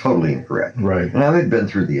was totally incorrect. Right. And I had been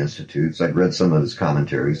through the institutes. I'd read some of his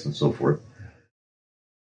commentaries and so forth.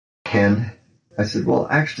 And I said, well,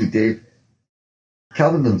 actually, Dave,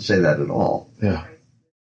 Calvin doesn't say that at all. Yeah.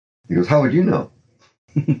 He goes, how would you know?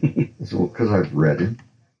 I said, well, because I've read him.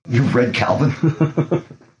 You've read Calvin?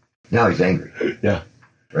 Now he's angry. Yeah.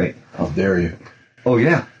 Right? How dare you? Oh,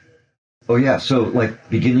 yeah. Oh, yeah. So, like,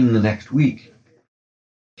 beginning the next week,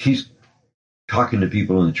 he's talking to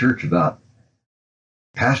people in the church about,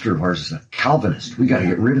 pastor of ours is a Calvinist. We got to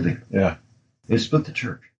get rid of him. Yeah. It split the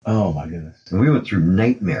church. Oh, my goodness. And we went through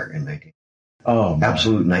nightmare in 19. Oh, my.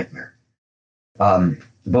 Absolute nightmare. But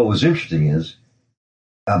what was interesting is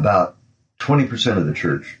about 20% of the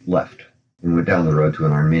church left and went down the road to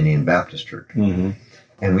an Armenian Baptist church. Mm-hmm.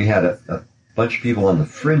 And we had a bunch of people on the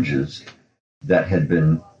fringes that had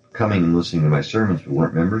been coming and listening to my sermons but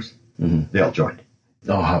weren't members. Mm-hmm. They all joined.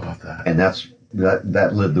 Oh, how about that? And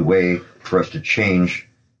that led the way for us to change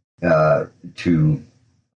to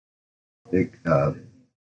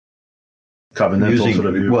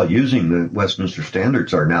covenantal using the Westminster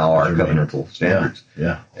standards are now our covenantal standards.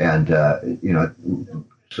 Yeah. And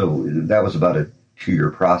so that was about a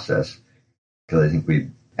 2-year process because I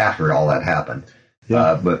think after all that happened.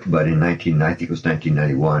 Yeah. But in I think it was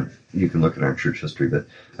 1991. You can look at our church history, but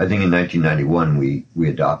I think in 1991 we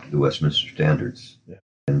adopted the Westminster standards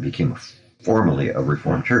and became formally a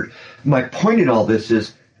Reformed church. My point in all this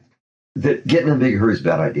is that getting in a big hurry is a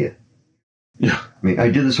bad idea. Yeah. I mean, I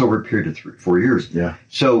did this over a period of 4 years. Yeah.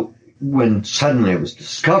 So when suddenly it was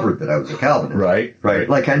discovered that I was a Calvinist. Right.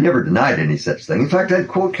 Like I never denied any such thing. In fact, I'd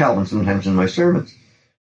quote Calvin sometimes in my sermons.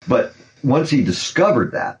 But once he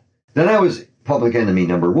discovered that, then I was public enemy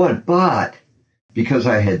number one. But because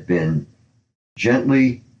I had been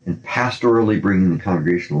gently and pastorally bringing the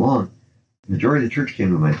congregation along, the majority of the church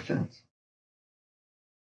came to my defense.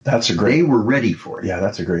 They were ready for it. Yeah,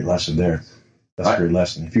 that's a great lesson there. That's a great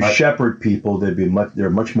lesson. If you shepherd people, they're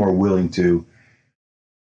much more willing to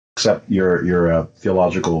accept your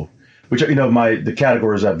theological, which the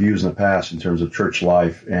categories I've used in the past in terms of church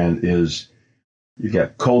life, and is you've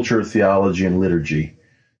got culture, theology, and liturgy.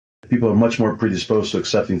 People are much more predisposed to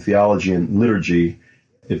accepting theology and liturgy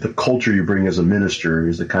if the culture you bring as a minister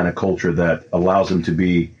is the kind of culture that allows them to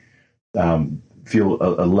be feel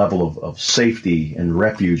a level of safety and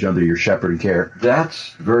refuge under your shepherd and care. That's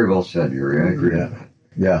very well said, Yuri. I agree with that.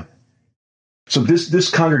 Yeah. So this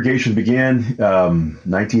congregation began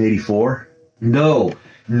 1984? No,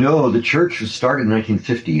 the church was started in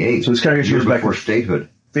 1958. So this congregation goes back before statehood.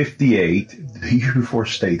 58, the year before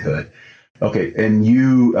statehood. Okay, and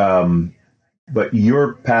you, but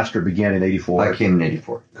your pastor began in 84. I came in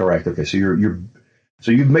 84. Correct. Okay, so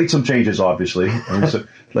you've made some changes, obviously. And so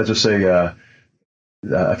let's just say a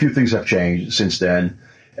few things have changed since then.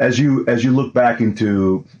 As you look back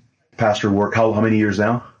into pastor work, how many years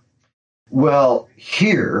now? Well,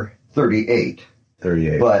 here 38.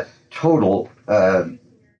 38, but total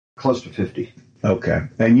close to 50. Okay.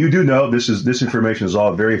 And you do know this information is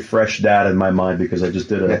all very fresh data in my mind because I just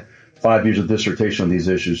did a 5 years of dissertation on these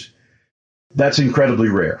issues. That's incredibly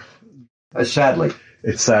rare. Sadly.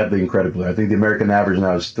 It's sadly incredibly. I think the American average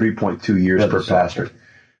now is 3.2 years per pastor.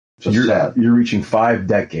 So you're reaching 5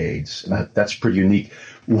 decades. That's pretty unique.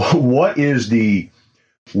 What's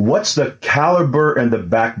the caliber and the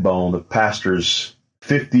backbone of pastors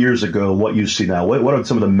 50 years ago and what you see now? What are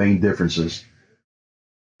some of the main differences?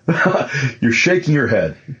 You're shaking your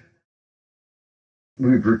head.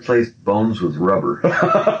 We've replaced bones with rubber.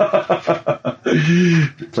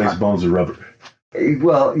 Replaced bones with rubber.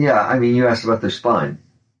 Well, yeah, I mean, you asked about their spine.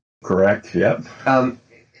 Correct, yep.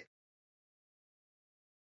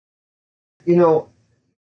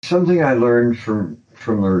 Something I learned from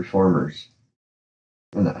the reformers,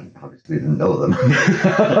 and I obviously didn't know them,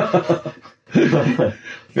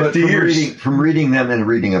 but from reading them and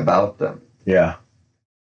reading about them. Yeah.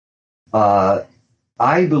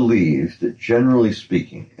 I believe that generally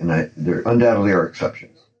speaking, and there undoubtedly are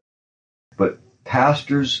exceptions, but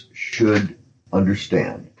pastors should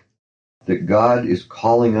understand that God is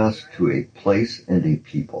calling us to a place and a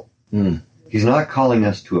people. Mm. He's not calling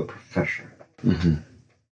us to a profession. Mm-hmm.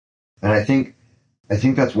 And I think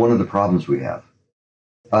that's one of the problems we have.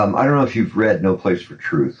 I don't know if you've read No Place for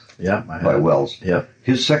Truth by Wells. Yeah.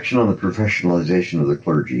 His section on the professionalization of the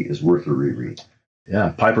clergy is worth a reread.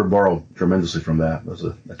 Yeah, Piper borrowed tremendously from that. It was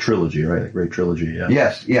a trilogy, right? A great trilogy, yeah.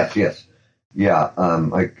 Yes. Yeah,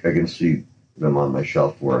 I can see them on my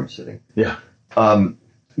shelf where I'm sitting. Yeah.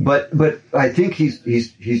 But I think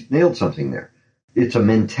he's nailed something there. It's a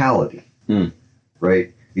mentality,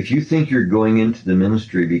 right? If you think you're going into the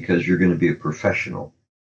ministry because you're going to be a professional,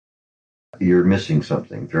 you're missing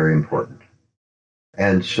something very important.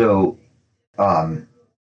 And so,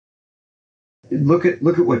 look at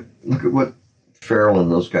what Farrell and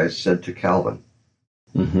those guys said to Calvin.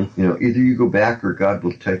 Mm-hmm. Either you go back or God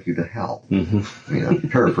will take you to hell. Mm-hmm.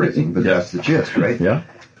 Paraphrasing, but that's the gist, right? Yeah.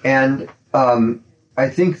 And I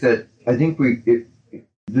think the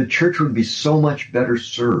church would be so much better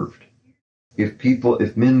served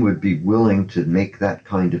if men would be willing to make that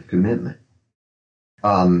kind of commitment.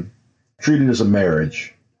 Treat it as a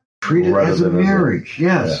marriage. Treat it as a marriage,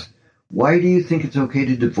 yes. Yeah. Why do you think it's okay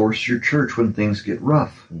to divorce your church when things get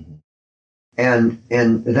rough? Mm-hmm. And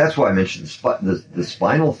that's why I mentioned the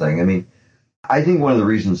spinal thing. I mean, I think one of the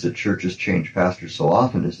reasons that churches change pastors so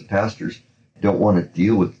often is the pastors don't want to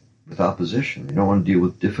deal with opposition. They don't want to deal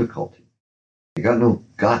with difficulty. They got no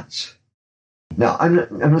guts. Now, I'm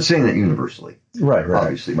not saying that universally, right,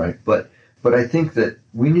 obviously, right. But I think that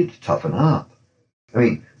we need to toughen up. I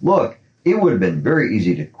mean, look, it would have been very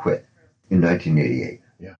easy to quit in 1988.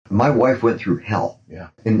 Yeah, my wife went through hell. Yeah,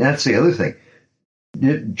 and that's the other thing.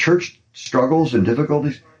 Church struggles and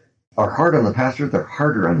difficulties are hard on the pastor. They're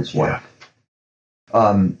harder on his wife.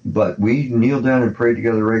 But we kneeled down and prayed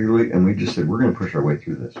together regularly, and we just said, we're going to push our way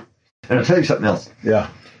through this. And I'll tell you something else. Yeah.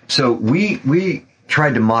 So we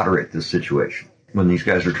tried to moderate this situation when these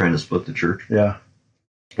guys were trying to split the church. Yeah.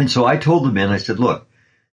 And so I told the men, I said, look,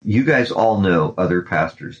 you guys all know other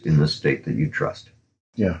pastors in this state that you trust.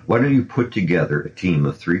 Yeah. Why don't you put together a team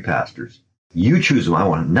of 3 pastors? You choose them. I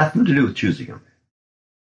want nothing to do with choosing them.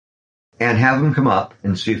 And have them come up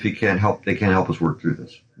and see if they can't help us work through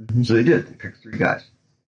this. Mm-hmm. So they did. They picked 3 guys.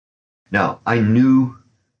 Now, I knew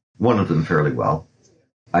one of them fairly well.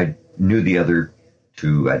 I knew the other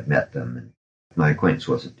 2. I'd met them, and my acquaintance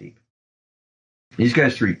wasn't deep. These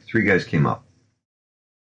guys, three guys came up.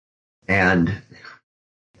 And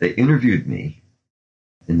they interviewed me,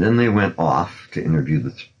 and then they went off to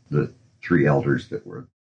interview the 3 elders that were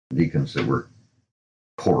deacons that were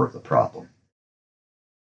core of the problem.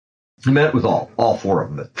 I met with all 4 of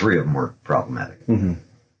them, but 3 of them were problematic. Mm-hmm.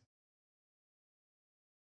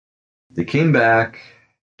 They came back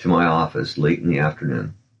to my office late in the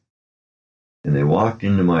afternoon, and they walked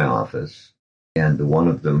into my office, and the one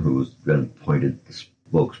of them who was then appointed the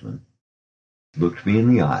spokesman looked me in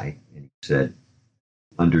the eye and he said,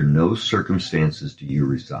 under no circumstances do you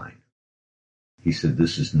resign. He said,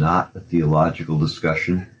 this is not a theological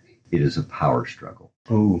discussion. It is a power struggle.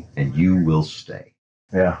 Ooh. And you will stay.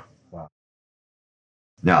 Yeah. Wow.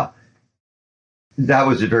 Now, that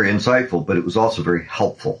was very insightful, but it was also very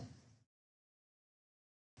helpful.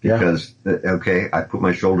 Because, okay, I put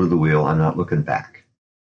my shoulder to the wheel. I'm not looking back.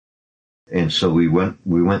 And so we went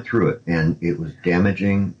through it, and it was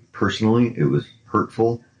damaging personally. It was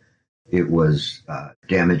hurtful. It was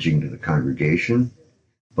damaging to the congregation,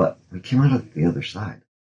 but we came out of the other side.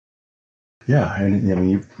 Yeah, and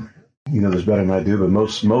you know this better than I do, but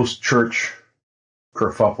most church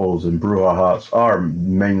kerfuffles and brouhahas are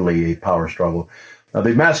mainly a power struggle. Now,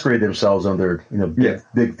 they masquerade themselves under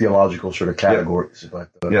big theological sort of categories, but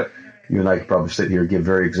you and I could probably sit here and give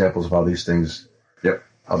very examples of how these things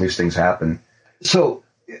happen. So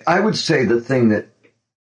I would say the thing that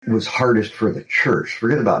was hardest for the church,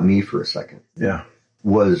 forget about me for a second,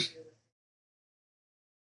 was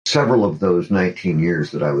several of those 19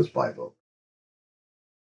 years that I was bivocal.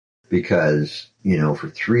 Because, for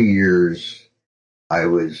 3 years, I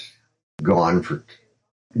was gone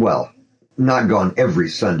not gone every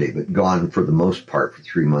Sunday, but gone for the most part for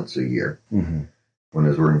 3 months a year when I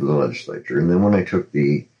was working for the legislature. And then when I took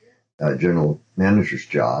the general manager's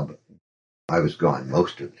job, I was gone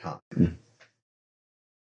most of the time. Mm-hmm.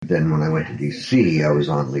 Then when I went to D.C., I was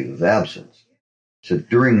on leave of absence. So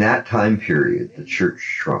during that time period, the church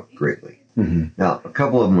shrunk greatly. Mm-hmm. Now, a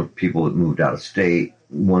couple of them were people that moved out of state.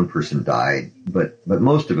 One person died, but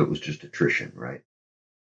most of it was just attrition, right?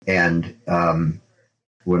 And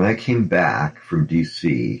when I came back from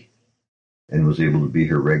D.C. and was able to be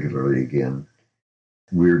here regularly again,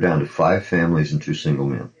 we were down to 5 families and 2 single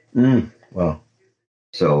men. Wow.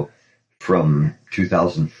 So from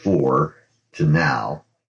 2004 to now,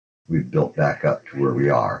 we've built back up to where we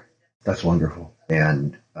are. That's wonderful.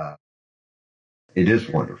 And it is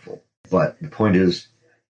wonderful. But the point is,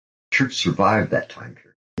 church survived that time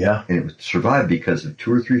period. Yeah. And it survived because of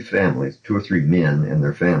 2 or 3 families, 2 or 3 men and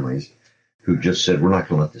their families who just said, we're not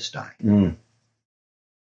going to let this die. So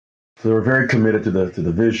they were very committed to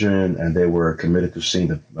the vision, and they were committed to seeing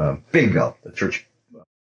the church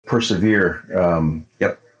persevere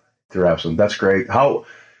through absence. That's great.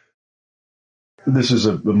 This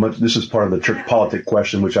is part of the church politic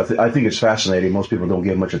question, which I think is fascinating. Most people don't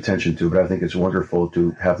give much attention to, but I think it's wonderful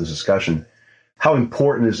to have this discussion. How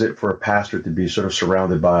important is it for a pastor to be sort of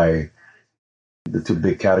surrounded by the 2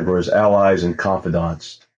 big categories, allies and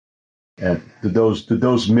confidants? And do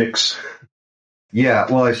those mix? Yeah,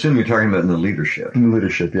 well, I assume you're talking about in the leadership. In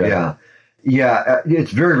leadership, yeah. Yeah,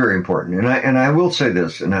 it's very, very important. And I will say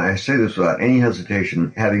this, and I say this without any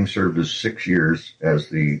hesitation, having served as 6 years as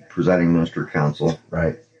the presiding minister of council.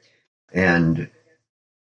 Right. And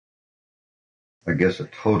I guess a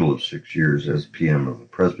total of 6 years as PM of the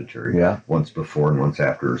presbytery. Yeah. Once before and once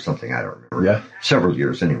after or something, I don't remember. Yeah. Several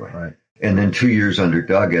years anyway. Right. And then 2 years under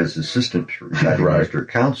Doug as assistant presiding minister of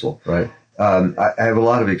council. Right. I have a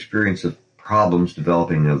lot of experience of problems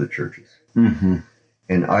developing in other churches. Mm-hmm.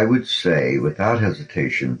 And I would say, without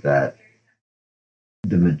hesitation, that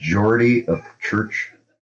the majority of church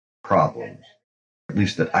problems, at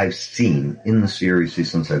least that I've seen in the CREC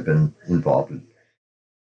since I've been involved in,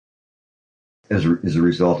 is a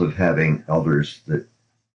result of having elders that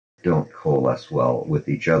don't coalesce well with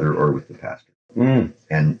each other or with the pastor.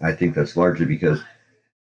 And I think that's largely because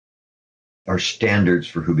our standards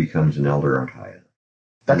for who becomes an elder aren't high enough.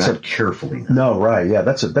 Not carefully. No, right. Yeah,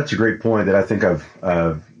 that's a great point that I think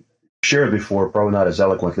I've shared before, probably not as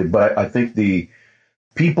eloquently, but I think the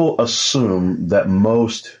people assume that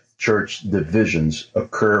most church divisions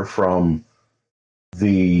occur from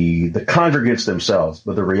the congregants themselves,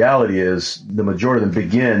 but the reality is the majority of them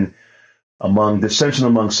begin among dissension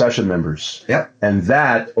among session members. Yep. And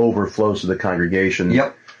that overflows to the congregation.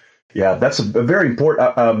 Yep. Yeah, that's a very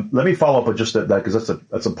important. Let me follow up with just that because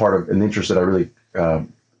that's a part of an interest that I really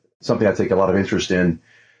something I take a lot of interest in.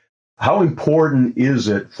 How important is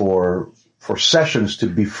it for sessions to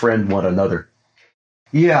befriend one another?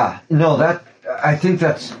 Yeah, no, I think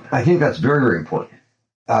that's very, very important.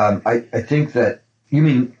 I think that you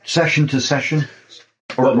mean session to session,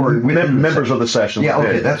 or members of the session. Yeah,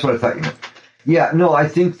 okay, that's what I thought you meant. Yeah, no, I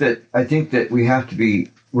think that we have to be.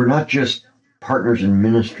 We're not just partners in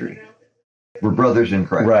ministry. We're brothers in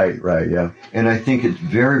Christ. Right, yeah. And I think it's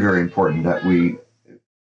very, very important that we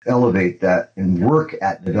elevate that and work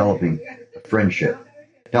at developing a friendship.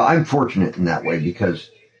 Now, I'm fortunate in that way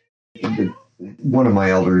because one of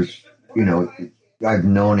my elders, I've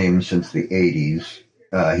known him since the 80s.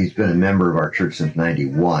 He's been a member of our church since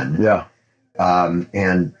 91. Yeah.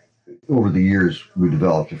 And over the years, we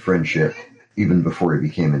developed a friendship even before he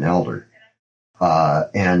became an elder.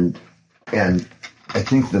 And I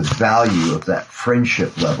think the value of that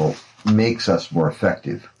friendship level makes us more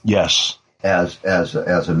effective. Yes. As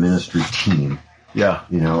a ministry team. Yeah.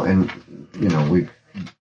 We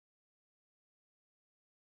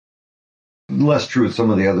less true with some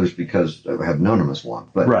of the others because I have known them as long.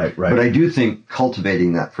 But right. But I do think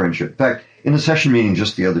cultivating that friendship. In fact, in a session meeting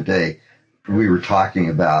just the other day, we were talking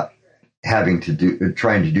about trying to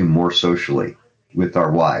do more socially with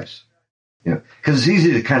our wives. Because it's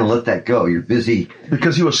easy to kind of let that go. You're busy.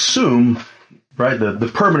 Because you assume, right?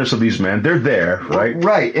 The permanence of these men, they're there, right?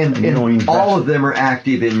 Right, and all of them are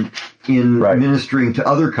active in ministering to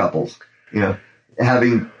other couples,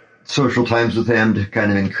 having social times with them to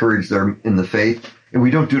kind of encourage them in the faith. And we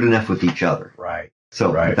don't do it enough with each other. Right.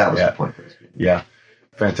 So that was the point. Yeah.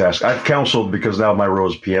 Fantastic. I've counseled, because now my role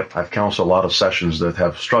is PM, I've counseled a lot of sessions that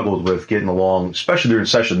have struggled with getting along, especially during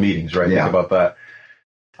session meetings, right? Yeah. Think about that.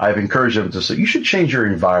 I've encouraged them to say, you should change your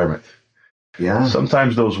environment. Yeah.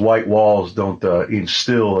 Sometimes those white walls don't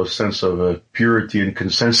instill a sense of purity and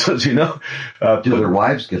consensus, Do their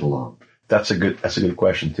wives get along? That's a good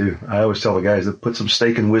question too. I always tell the guys that put some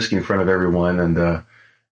steak and whiskey in front of everyone and a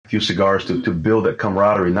few cigars to build that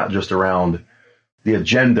camaraderie, not just around the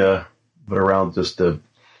agenda, but around just the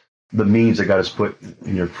means that God has put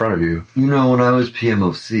in front of you. When I was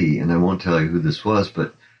PMOC, and I won't tell you who this was,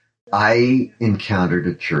 but I encountered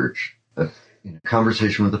a church, in a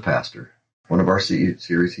conversation with a pastor, one of our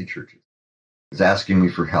Series C churches, was asking me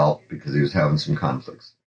for help because he was having some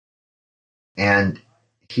conflicts. And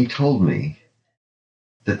he told me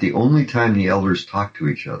that the only time the elders talked to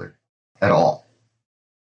each other at all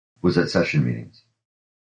was at session meetings.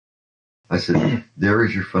 I said, there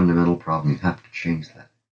is your fundamental problem. You have to change that.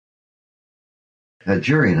 Now,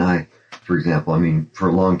 Jerry and I, for example, for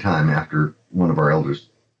a long time after one of our elders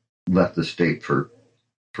left the state for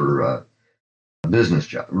business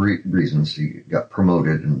job reasons, he got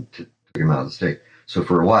promoted and took him out of the state. So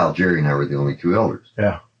for a while, Jerry and I were the only two elders.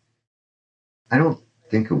 Yeah. I don't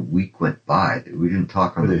think a week went by that we didn't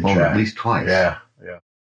talk on the phone at least twice. Yeah.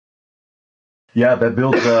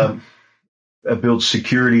 That builds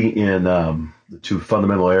security in the two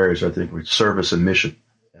fundamental areas, I think, which service and mission,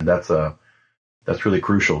 and that's really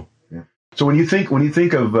crucial. Yeah. So when you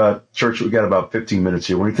think of church, we've got about 15 minutes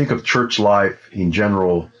here. When you think of church life in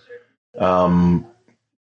general,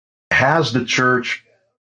 has the church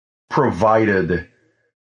provided,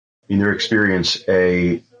 in your experience,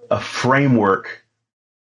 a framework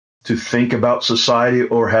to think about society,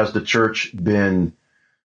 or has the church been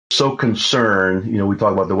so concerned? We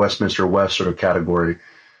talk about the Westminster West sort of category.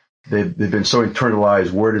 They've been so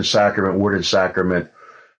internalized, word and sacrament.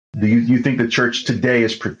 Do you think the church today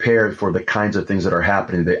is prepared for the kinds of things that are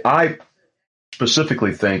happening today? I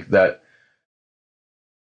specifically think that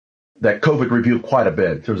COVID revealed quite a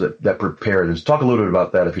bit in terms of that preparedness. Talk a little bit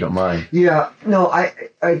about that, if you don't mind. Yeah, no, I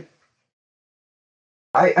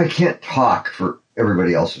can't talk for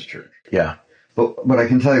everybody else's church. Yeah. But I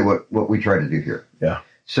can tell you what we try to do here. Yeah.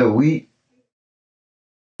 So we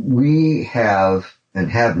have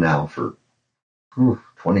and have now for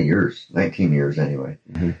 20 years, 19 years anyway,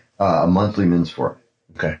 a monthly men's forum.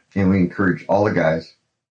 Okay. And we encourage all the guys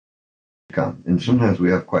to come. And sometimes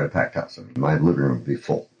we have quite a packed house. My living room would be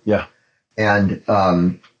full. Yeah. And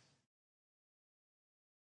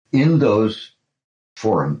in those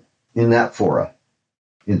fora,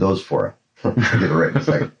 I'll get it right in a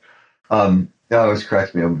second. It always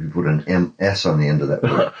cracks me up when you put an MS on the end of that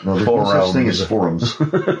word. No, there's no such thing as forums.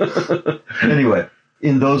 Anyway,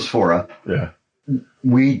 in those fora,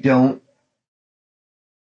 we don't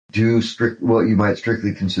do what you might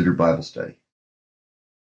strictly consider Bible study.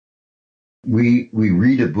 We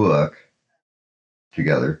read a book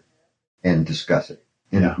together and discuss it.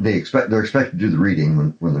 And they're expected to do the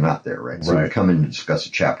reading when they're not there, right? So we come in to discuss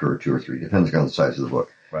a chapter or two or three, depending on the size of the book.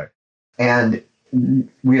 Right. And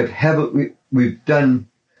we've done,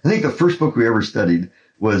 I think the first book we ever studied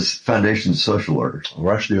was Foundations of Social Order.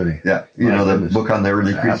 Rush Duty. Yeah. The book on the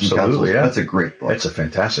early creeds and councils. Yeah. That's a great book. It's a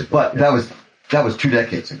fantastic book. But that was 2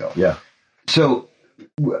 decades ago. Yeah. So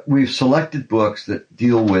we've selected books that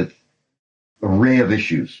deal with an array of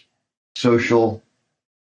issues: social,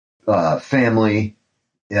 family,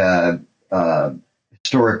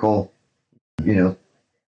 historical,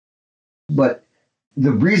 But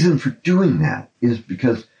the reason for doing that is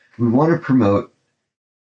because we want to promote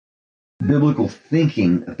biblical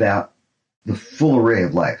thinking about the full array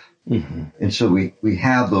of life. Mm-hmm. And so we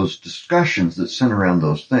have those discussions that center around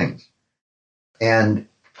those things. And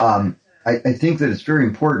I think that it's very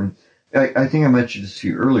important. I think I mentioned this to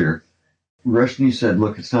you earlier. Rushdie said,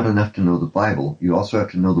 look, it's not enough to know the Bible. You also have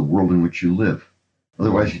to know the world in which you live.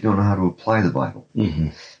 Otherwise, you don't know how to apply the Bible. Mm-hmm.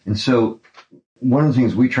 And so one of the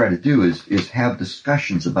things we try to do is have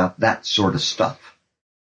discussions about that sort of stuff.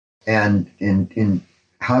 And in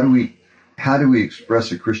how do we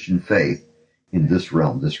express a Christian faith in this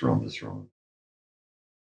realm.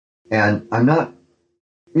 And I'm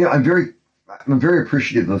very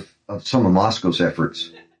appreciative of some of Moscow's efforts.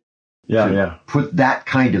 Put that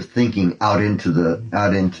kind of thinking out into the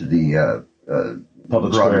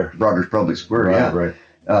public square. broader public square.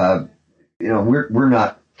 Right. We're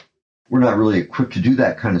not we're not really equipped to do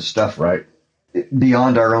that kind of stuff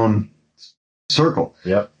beyond our own circle.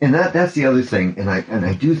 Yep. And that's the other thing. And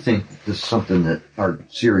I do think that this is something that our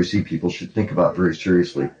CRC people should think about very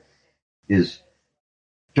seriously is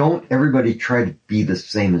don't everybody try to be the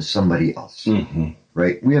same as somebody else. Mm-hmm.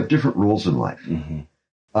 Right? We have different roles in life. Mm-hmm.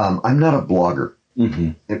 I'm not a blogger.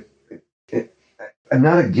 Mm-hmm. I'm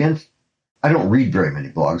not against, I don't read very many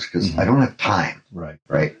blogs because mm-hmm. I don't have time.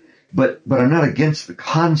 Right. But I'm not against the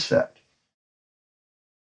concept.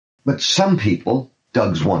 But some people,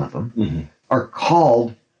 Doug's one of them, mm-hmm. are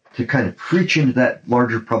called to kind of preach into that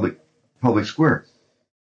larger public square.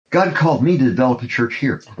 God called me to develop a church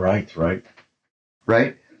here. Right.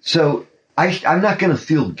 So I'm not going to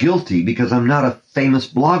feel guilty because I'm not a famous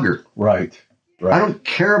blogger. Right. I don't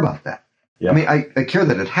care about that. Yeah. I mean, I care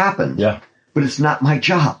that it happened. Yeah. But it's not my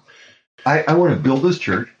job. I want to build this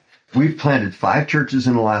church. We've planted 5 churches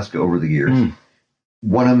in Alaska over the years. Mm.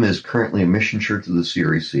 One of them is currently a mission church of the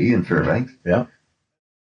CRC in Fairbanks. Yeah.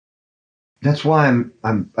 That's why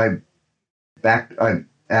I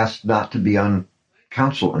asked not to be on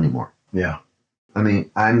council anymore. Yeah. I mean,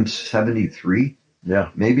 I'm 73. Yeah.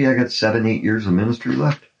 Maybe I got 7-8 years of ministry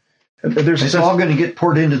left. It's all going to get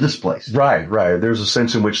poured into this place. Right. There's a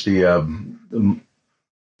sense in which that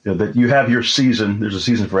you have your season. There's a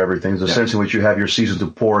season for everything. There's a sense in which you have your season to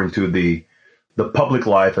pour into the public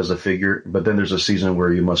life as a figure, but then there's a season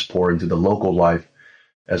where you must pour into the local life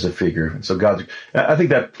as a figure. And so I think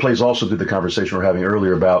that plays also to the conversation we're having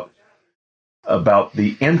earlier about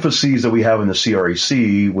the emphases that we have in the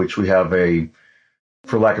CREC, which we have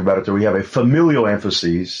for lack of a better term, we have a familial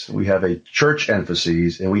emphasis, we have a church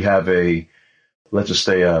emphasis, and we have let's just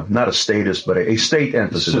say, not a status, but a state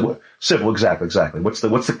emphasis. Civil, exactly. What's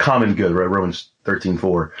the common good, right? Romans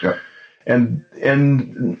 13:4. Yeah. And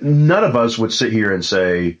none of us would sit here and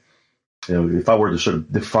say, if I were to sort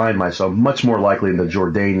of define myself, much more likely in the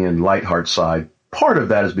Jordanian light heart side. Part of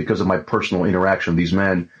that is because of my personal interaction with these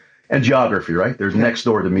men and geography, right? There's next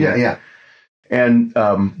door to me. Yeah. And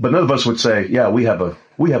but none of us would say, we have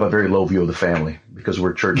a very low view of the family because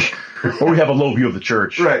we're church, or we have a low view of the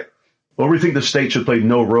church, right? Or we think the state should play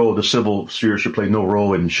no role, the civil sphere should play no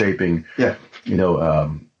role in shaping,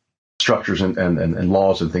 structures and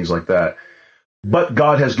laws and things like that. But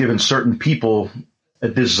God has given certain people a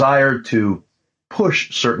desire to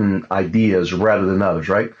push certain ideas rather than others,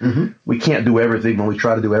 right? Mm-hmm. We can't do everything. When we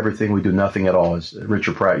try to do everything, we do nothing at all, as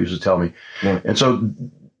Richard Pratt used to tell me. Yeah. And so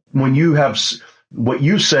when you have what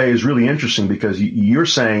you say is really interesting because you're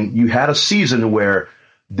saying you had a season where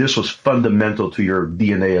this was fundamental to your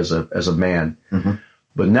DNA as a man, mm-hmm.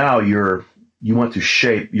 but now you want to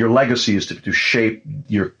shape your legacy is to shape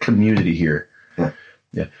your community here.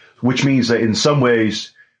 Yeah. Which means that in some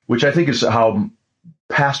ways, which I think is how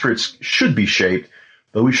pastorates should be shaped,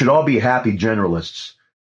 but we should all be happy generalists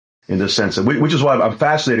in this sense. Which is why I'm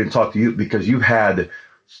fascinated to talk to you because you've had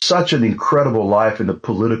such an incredible life in the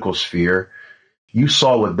political sphere. You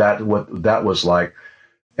saw what that was like.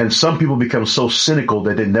 And some people become so cynical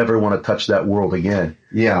that they never want to touch that world again.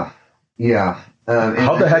 Yeah.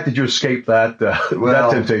 How the heck did you escape that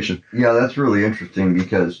temptation? Yeah, that's really interesting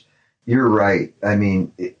because you're right. I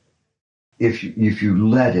mean, if you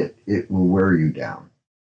let it will wear you down.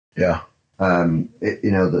 Yeah.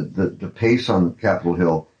 The pace on Capitol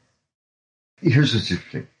Hill. Here's what's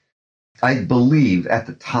interesting. I believe at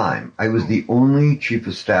the time I was the only chief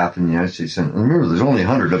of staff in the United States Senate. Remember, there's only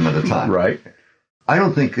 100 of them at the time. Right. I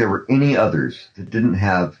don't think there were any others that didn't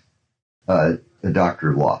have a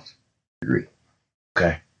Doctor of Laws degree.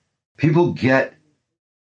 Okay. People get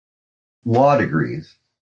law degrees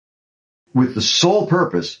with the sole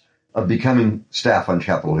purpose of becoming staff on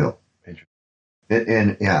Capitol Hill.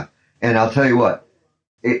 And I'll tell you what,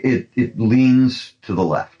 it leans to the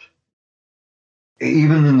left.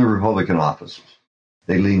 Even in the Republican offices,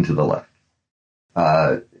 they lean to the left.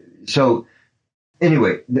 So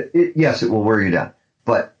anyway, yes, it will wear you down,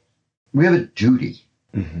 but we have a duty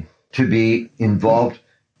mm-hmm. to be involved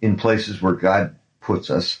in places where God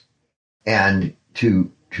puts us and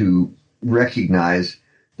to recognize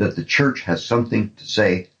that the church has something to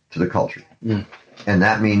say to the culture. Mm. And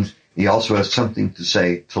that means he also has something to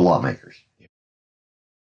say to lawmakers.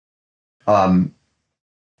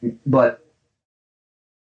 But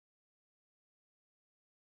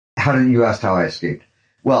how did you ask how I escaped?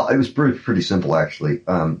 Well, it was pretty simple, actually.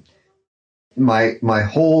 My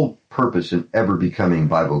whole purpose in ever becoming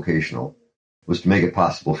bivocational was to make it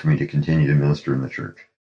possible for me to continue to minister in the church.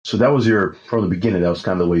 So that was from the beginning, that was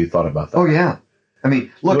kind of the way you thought about that. Oh, yeah. I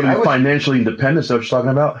mean, look, I was financially independent. Is that what you're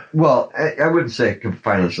talking about? Well, I wouldn't say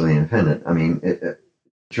financially independent. I mean,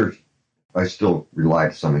 church I still rely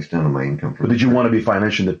to some extent on my income. But did you want to be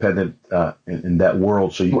financially independent in that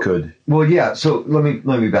world so you could? Well, yeah. So let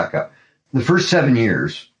me back up. The first 7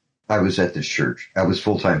 years I was at this church, I was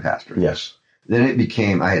full-time pastor. Yes. Then it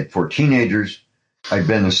became, I had 4 teenagers. I'd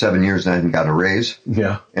been there 7 years and I hadn't got a raise.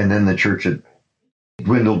 Yeah. And then the church had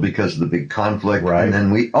dwindled because of the big conflict. Right. And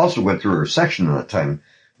then we also went through a recession at that time.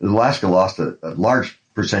 Alaska lost a large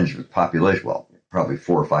percentage of its population. Well, probably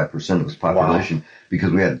 4 or 5% of its population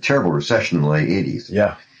because we had a terrible recession in the late 80s.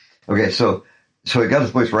 Yeah. Okay. So it got to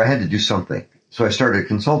the place where I had to do something. So I started a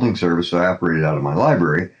consulting service. So I operated out of my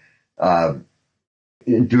library,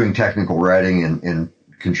 doing technical writing and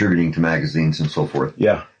contributing to magazines and so forth.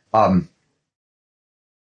 Yeah.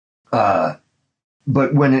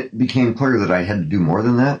 But when it became clear that I had to do more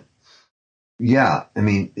than that, yeah, I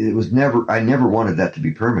mean, I never wanted that to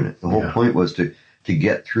be permanent. The whole point was to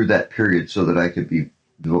get through that period so that I could be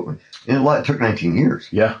devoted. And it took 19 years.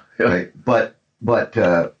 Yeah. Right. But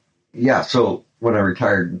so when I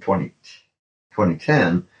retired in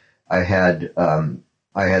 2010, I had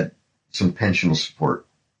some pensional support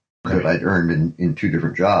that I'd earned in 2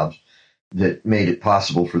 different jobs that made it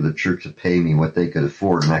possible for the church to pay me what they could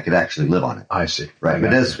afford, and I could actually live on it. I see. Right.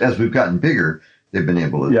 But as we've gotten bigger, they've been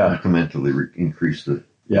able to incrementally increase the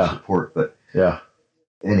support. But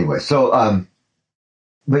anyway, so,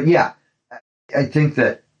 but yeah, I think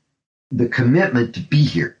that the commitment to be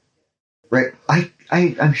here, right?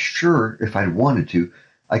 I'm sure if I wanted to,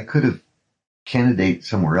 I could have candidated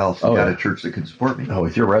somewhere else and got a church that could support me. Oh,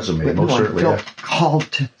 with your resume, but most certainly. I felt called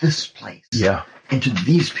to this place. Yeah. And to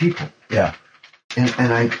these people. Yeah.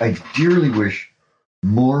 And I dearly wish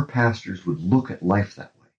more pastors would look at life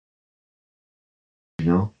that way. You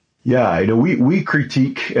know? Yeah, we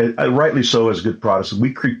critique, rightly so as good Protestants,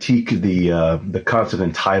 we critique the concept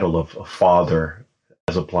and title of father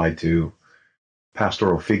as applied to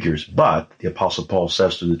pastoral figures. But the Apostle Paul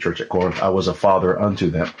says to the church at Corinth, I was a father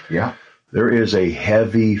unto them. Yeah. There is a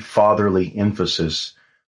heavy fatherly emphasis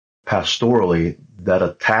pastorally that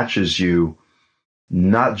attaches you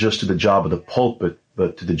not just to the job of the pulpit,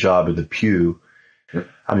 but to the job of the pew. Yep.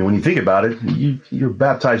 I mean, when you think about it, you're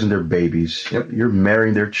baptizing their babies. Yep. You're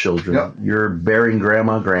marrying their children. Yep. You're burying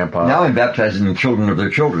grandma and grandpa. Now I'm baptizing the children of their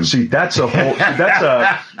children. See, that's a whole,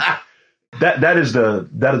 that is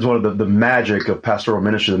one of the magic of pastoral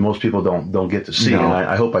ministry that most people don't get to see. No. And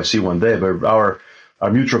I hope I see one day. But our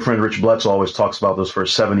mutual friend Rich Bletzel always talks about those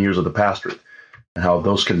first 7 years of the pastorate and how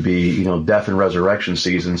those can be, death and resurrection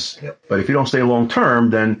seasons. Yep. But if you don't stay long term,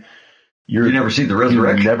 then you never see the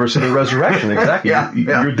resurrection. You never see the resurrection. Exactly.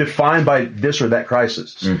 You're defined by this or that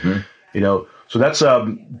crisis. Mm-hmm. So that's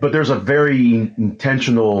but there's a very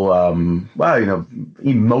intentional,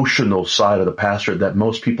 emotional side of the pastorate that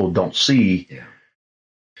most people don't see. Yeah.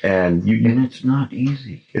 And it's not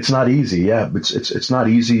easy. It's not easy. Yeah, it's not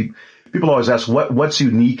easy. People always ask what's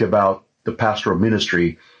unique about the pastoral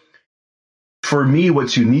ministry. For me,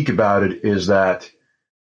 what's unique about it is that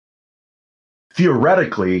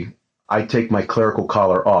theoretically, I take my clerical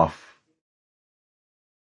collar off.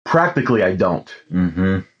 Practically, I don't.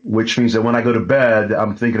 Mm-hmm. Which means that when I go to bed,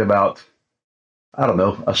 I'm thinking about, I don't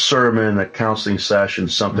know, a sermon, a counseling session,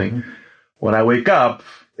 something. Mm-hmm. When I wake up,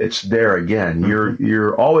 it's there again. Mm-hmm.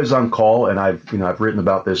 You're always on call, and I've written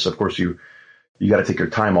about this. Of course, you got to take your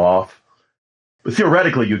time off. But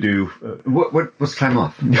theoretically, you do. What's time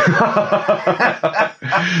off? You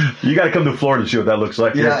got to come to Florida to see what that looks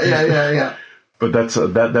like. Yeah. But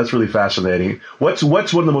that's really fascinating. What's one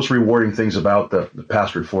of the most rewarding things about the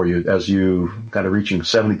pastorate for you as you kind of reaching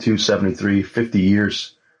 72, 73, 50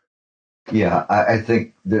 years? Yeah, I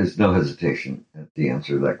think there's no hesitation at the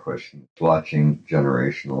answer to that question. Watching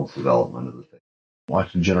generational development of the faith.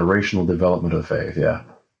 Watching generational development of the faith, yeah.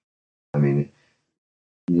 I mean,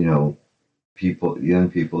 young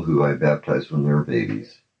people who I baptized when they were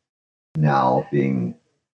babies, now being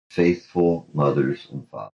faithful mothers and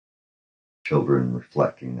fathers. Children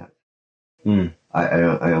reflecting that.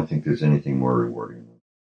 I don't think there's anything more rewarding than that.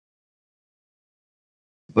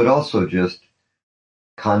 But also just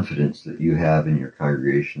confidence that you have in your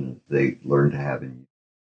congregation that they learn to have in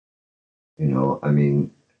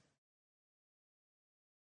you.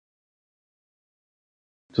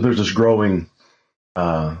 So there's this growing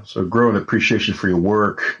appreciation for your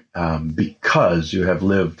work because you have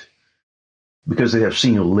lived, because they have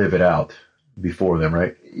seen you live it out before them,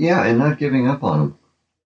 right? Yeah, and not giving up on them.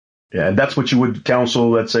 Yeah, and that's what you would counsel,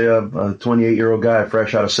 let's say, a 28-year-old guy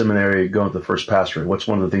fresh out of seminary going to the first pastorate. What's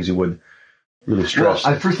one of the things you would really stress?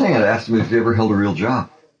 Well, first thing I'd ask him is, have you ever held a real job?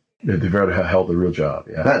 If they've ever held a real job,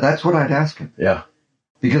 yeah. That's what I'd ask him. Yeah.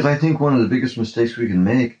 Because I think one of the biggest mistakes we can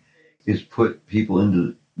make is put people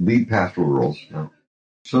into lead pastoral roles. Now,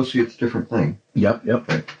 associate's a different thing. Yep.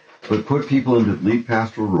 Right? But put people into lead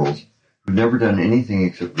pastoral roles who've never done anything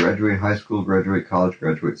except graduate high school, graduate college,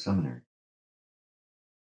 graduate seminary.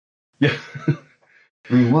 Yeah.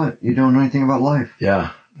 I mean, what? You don't know anything about life.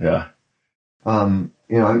 Yeah. I'm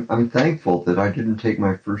thankful that I didn't take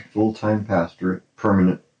my first full-time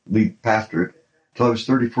permanent lead pastorate until I was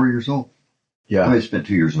 34 years old. Yeah. I spent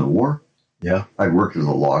 2 years in the war. Yeah. I worked as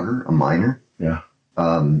a logger, a miner. Yeah.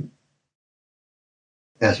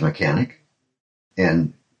 As a mechanic,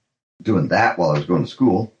 and doing that while I was going to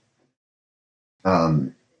school.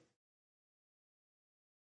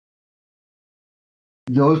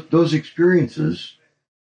 Those experiences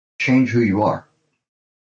change who you are.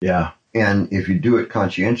 Yeah. And if you do it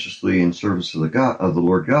conscientiously in service of the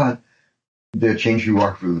Lord God, they'll change who you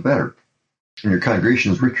are for the better. And your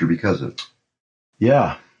congregation is richer because of it.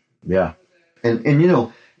 Yeah.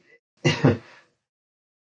 And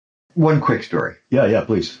one quick story. Yeah,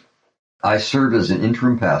 please. I served as an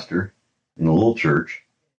interim pastor in a little church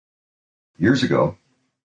years ago.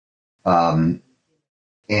 And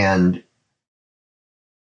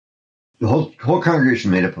the whole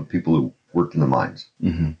congregation made up of people who worked in the mines.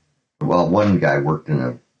 Mm-hmm. Well, one guy worked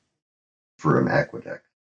for an aqueduct.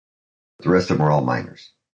 The rest of them were all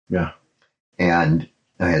miners. Yeah. And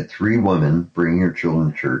I had 3 women bringing their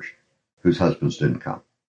children to church whose husbands didn't come.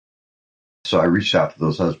 So I reached out to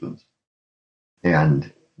those husbands.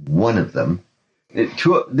 And one of them,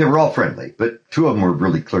 they were all friendly, but 2 of them were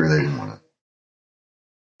really clear they didn't want to.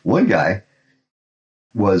 One guy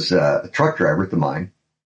was a truck driver at the mine,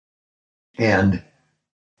 and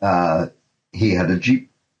he had a Jeep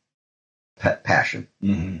passion.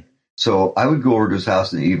 Mm-hmm. So I would go over to his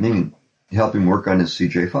house in the evening and help him work on his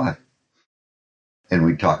CJ5. And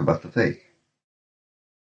we'd talk about the faith.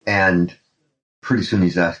 And pretty soon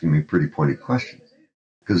he's asking me pretty pointed questions.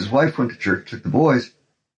 Because his wife went to church, took the boys.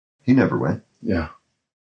 He never went. Yeah.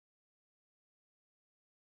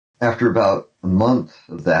 After about a month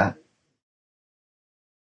of that,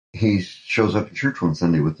 he shows up at church one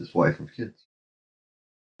Sunday with his wife and kids.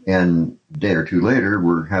 And a day or 2 later,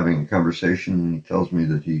 we're having a conversation, and he tells me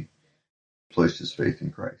that he placed his faith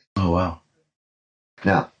in Christ. Oh, wow.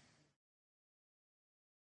 Now,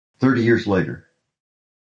 30 years later,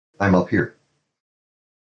 I'm up here.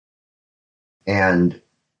 And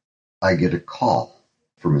I get a call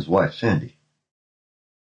from his wife, Sandy.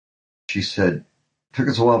 She said, took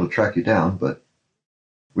us a while to track you down, but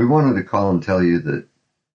we wanted to call and tell you that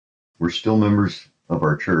we're still members of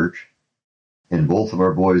our church, and both of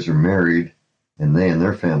our boys are married, and they and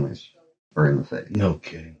their families are in the faith. No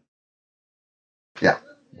kidding. Yeah.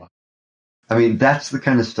 Wow. I mean, that's the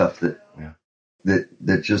kind of stuff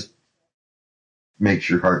that just makes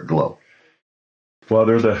your heart glow. Well,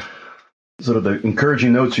 they're the sort of the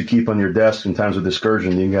encouraging notes you keep on your desk in times of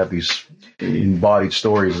discouragement. You have these embodied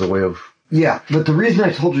stories as a way of... Yeah, but the reason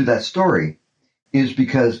I told you that story is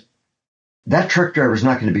because that truck driver is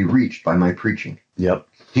not going to be reached by my preaching. Yep.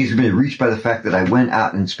 He's going to be reached by the fact that I went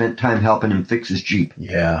out and spent time helping him fix his Jeep.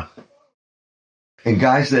 Yeah. And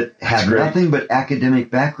guys that have nothing but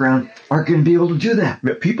academic background aren't going to be able to do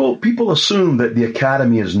that. People assume that the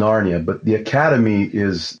academy is Narnia, but the academy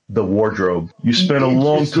is the wardrobe. You spend a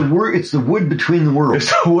long time. It's the wood between the worlds.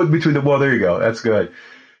 It's the wood between the. Well, there you go. That's good.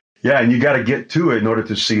 Yeah, and you got to get to it in order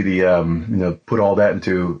to see the put all that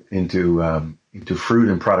into fruit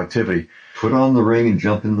and productivity. Put on the ring and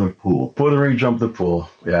jump in the pool. Put on the ring, jump in the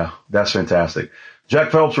pool. Yeah, that's fantastic.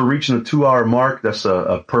 Jack Phelps, we're reaching the 2-hour mark. That's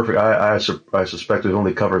a perfect. I suspect we've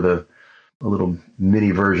only covered a little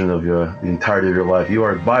mini version of the entirety of your life. You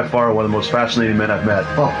are by far one of the most fascinating men I've met.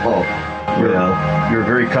 You're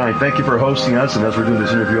very kind. Thank you for hosting us. And as we're doing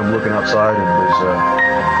this interview, I'm looking outside, and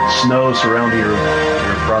there's snow surrounding your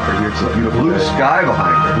property here. It's a beautiful blue sky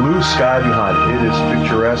behind it. Blue sky behind it. It is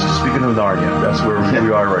picturesque. Speaking of Narnia, that's where we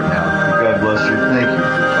are right now. God bless you. Thank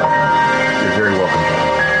you.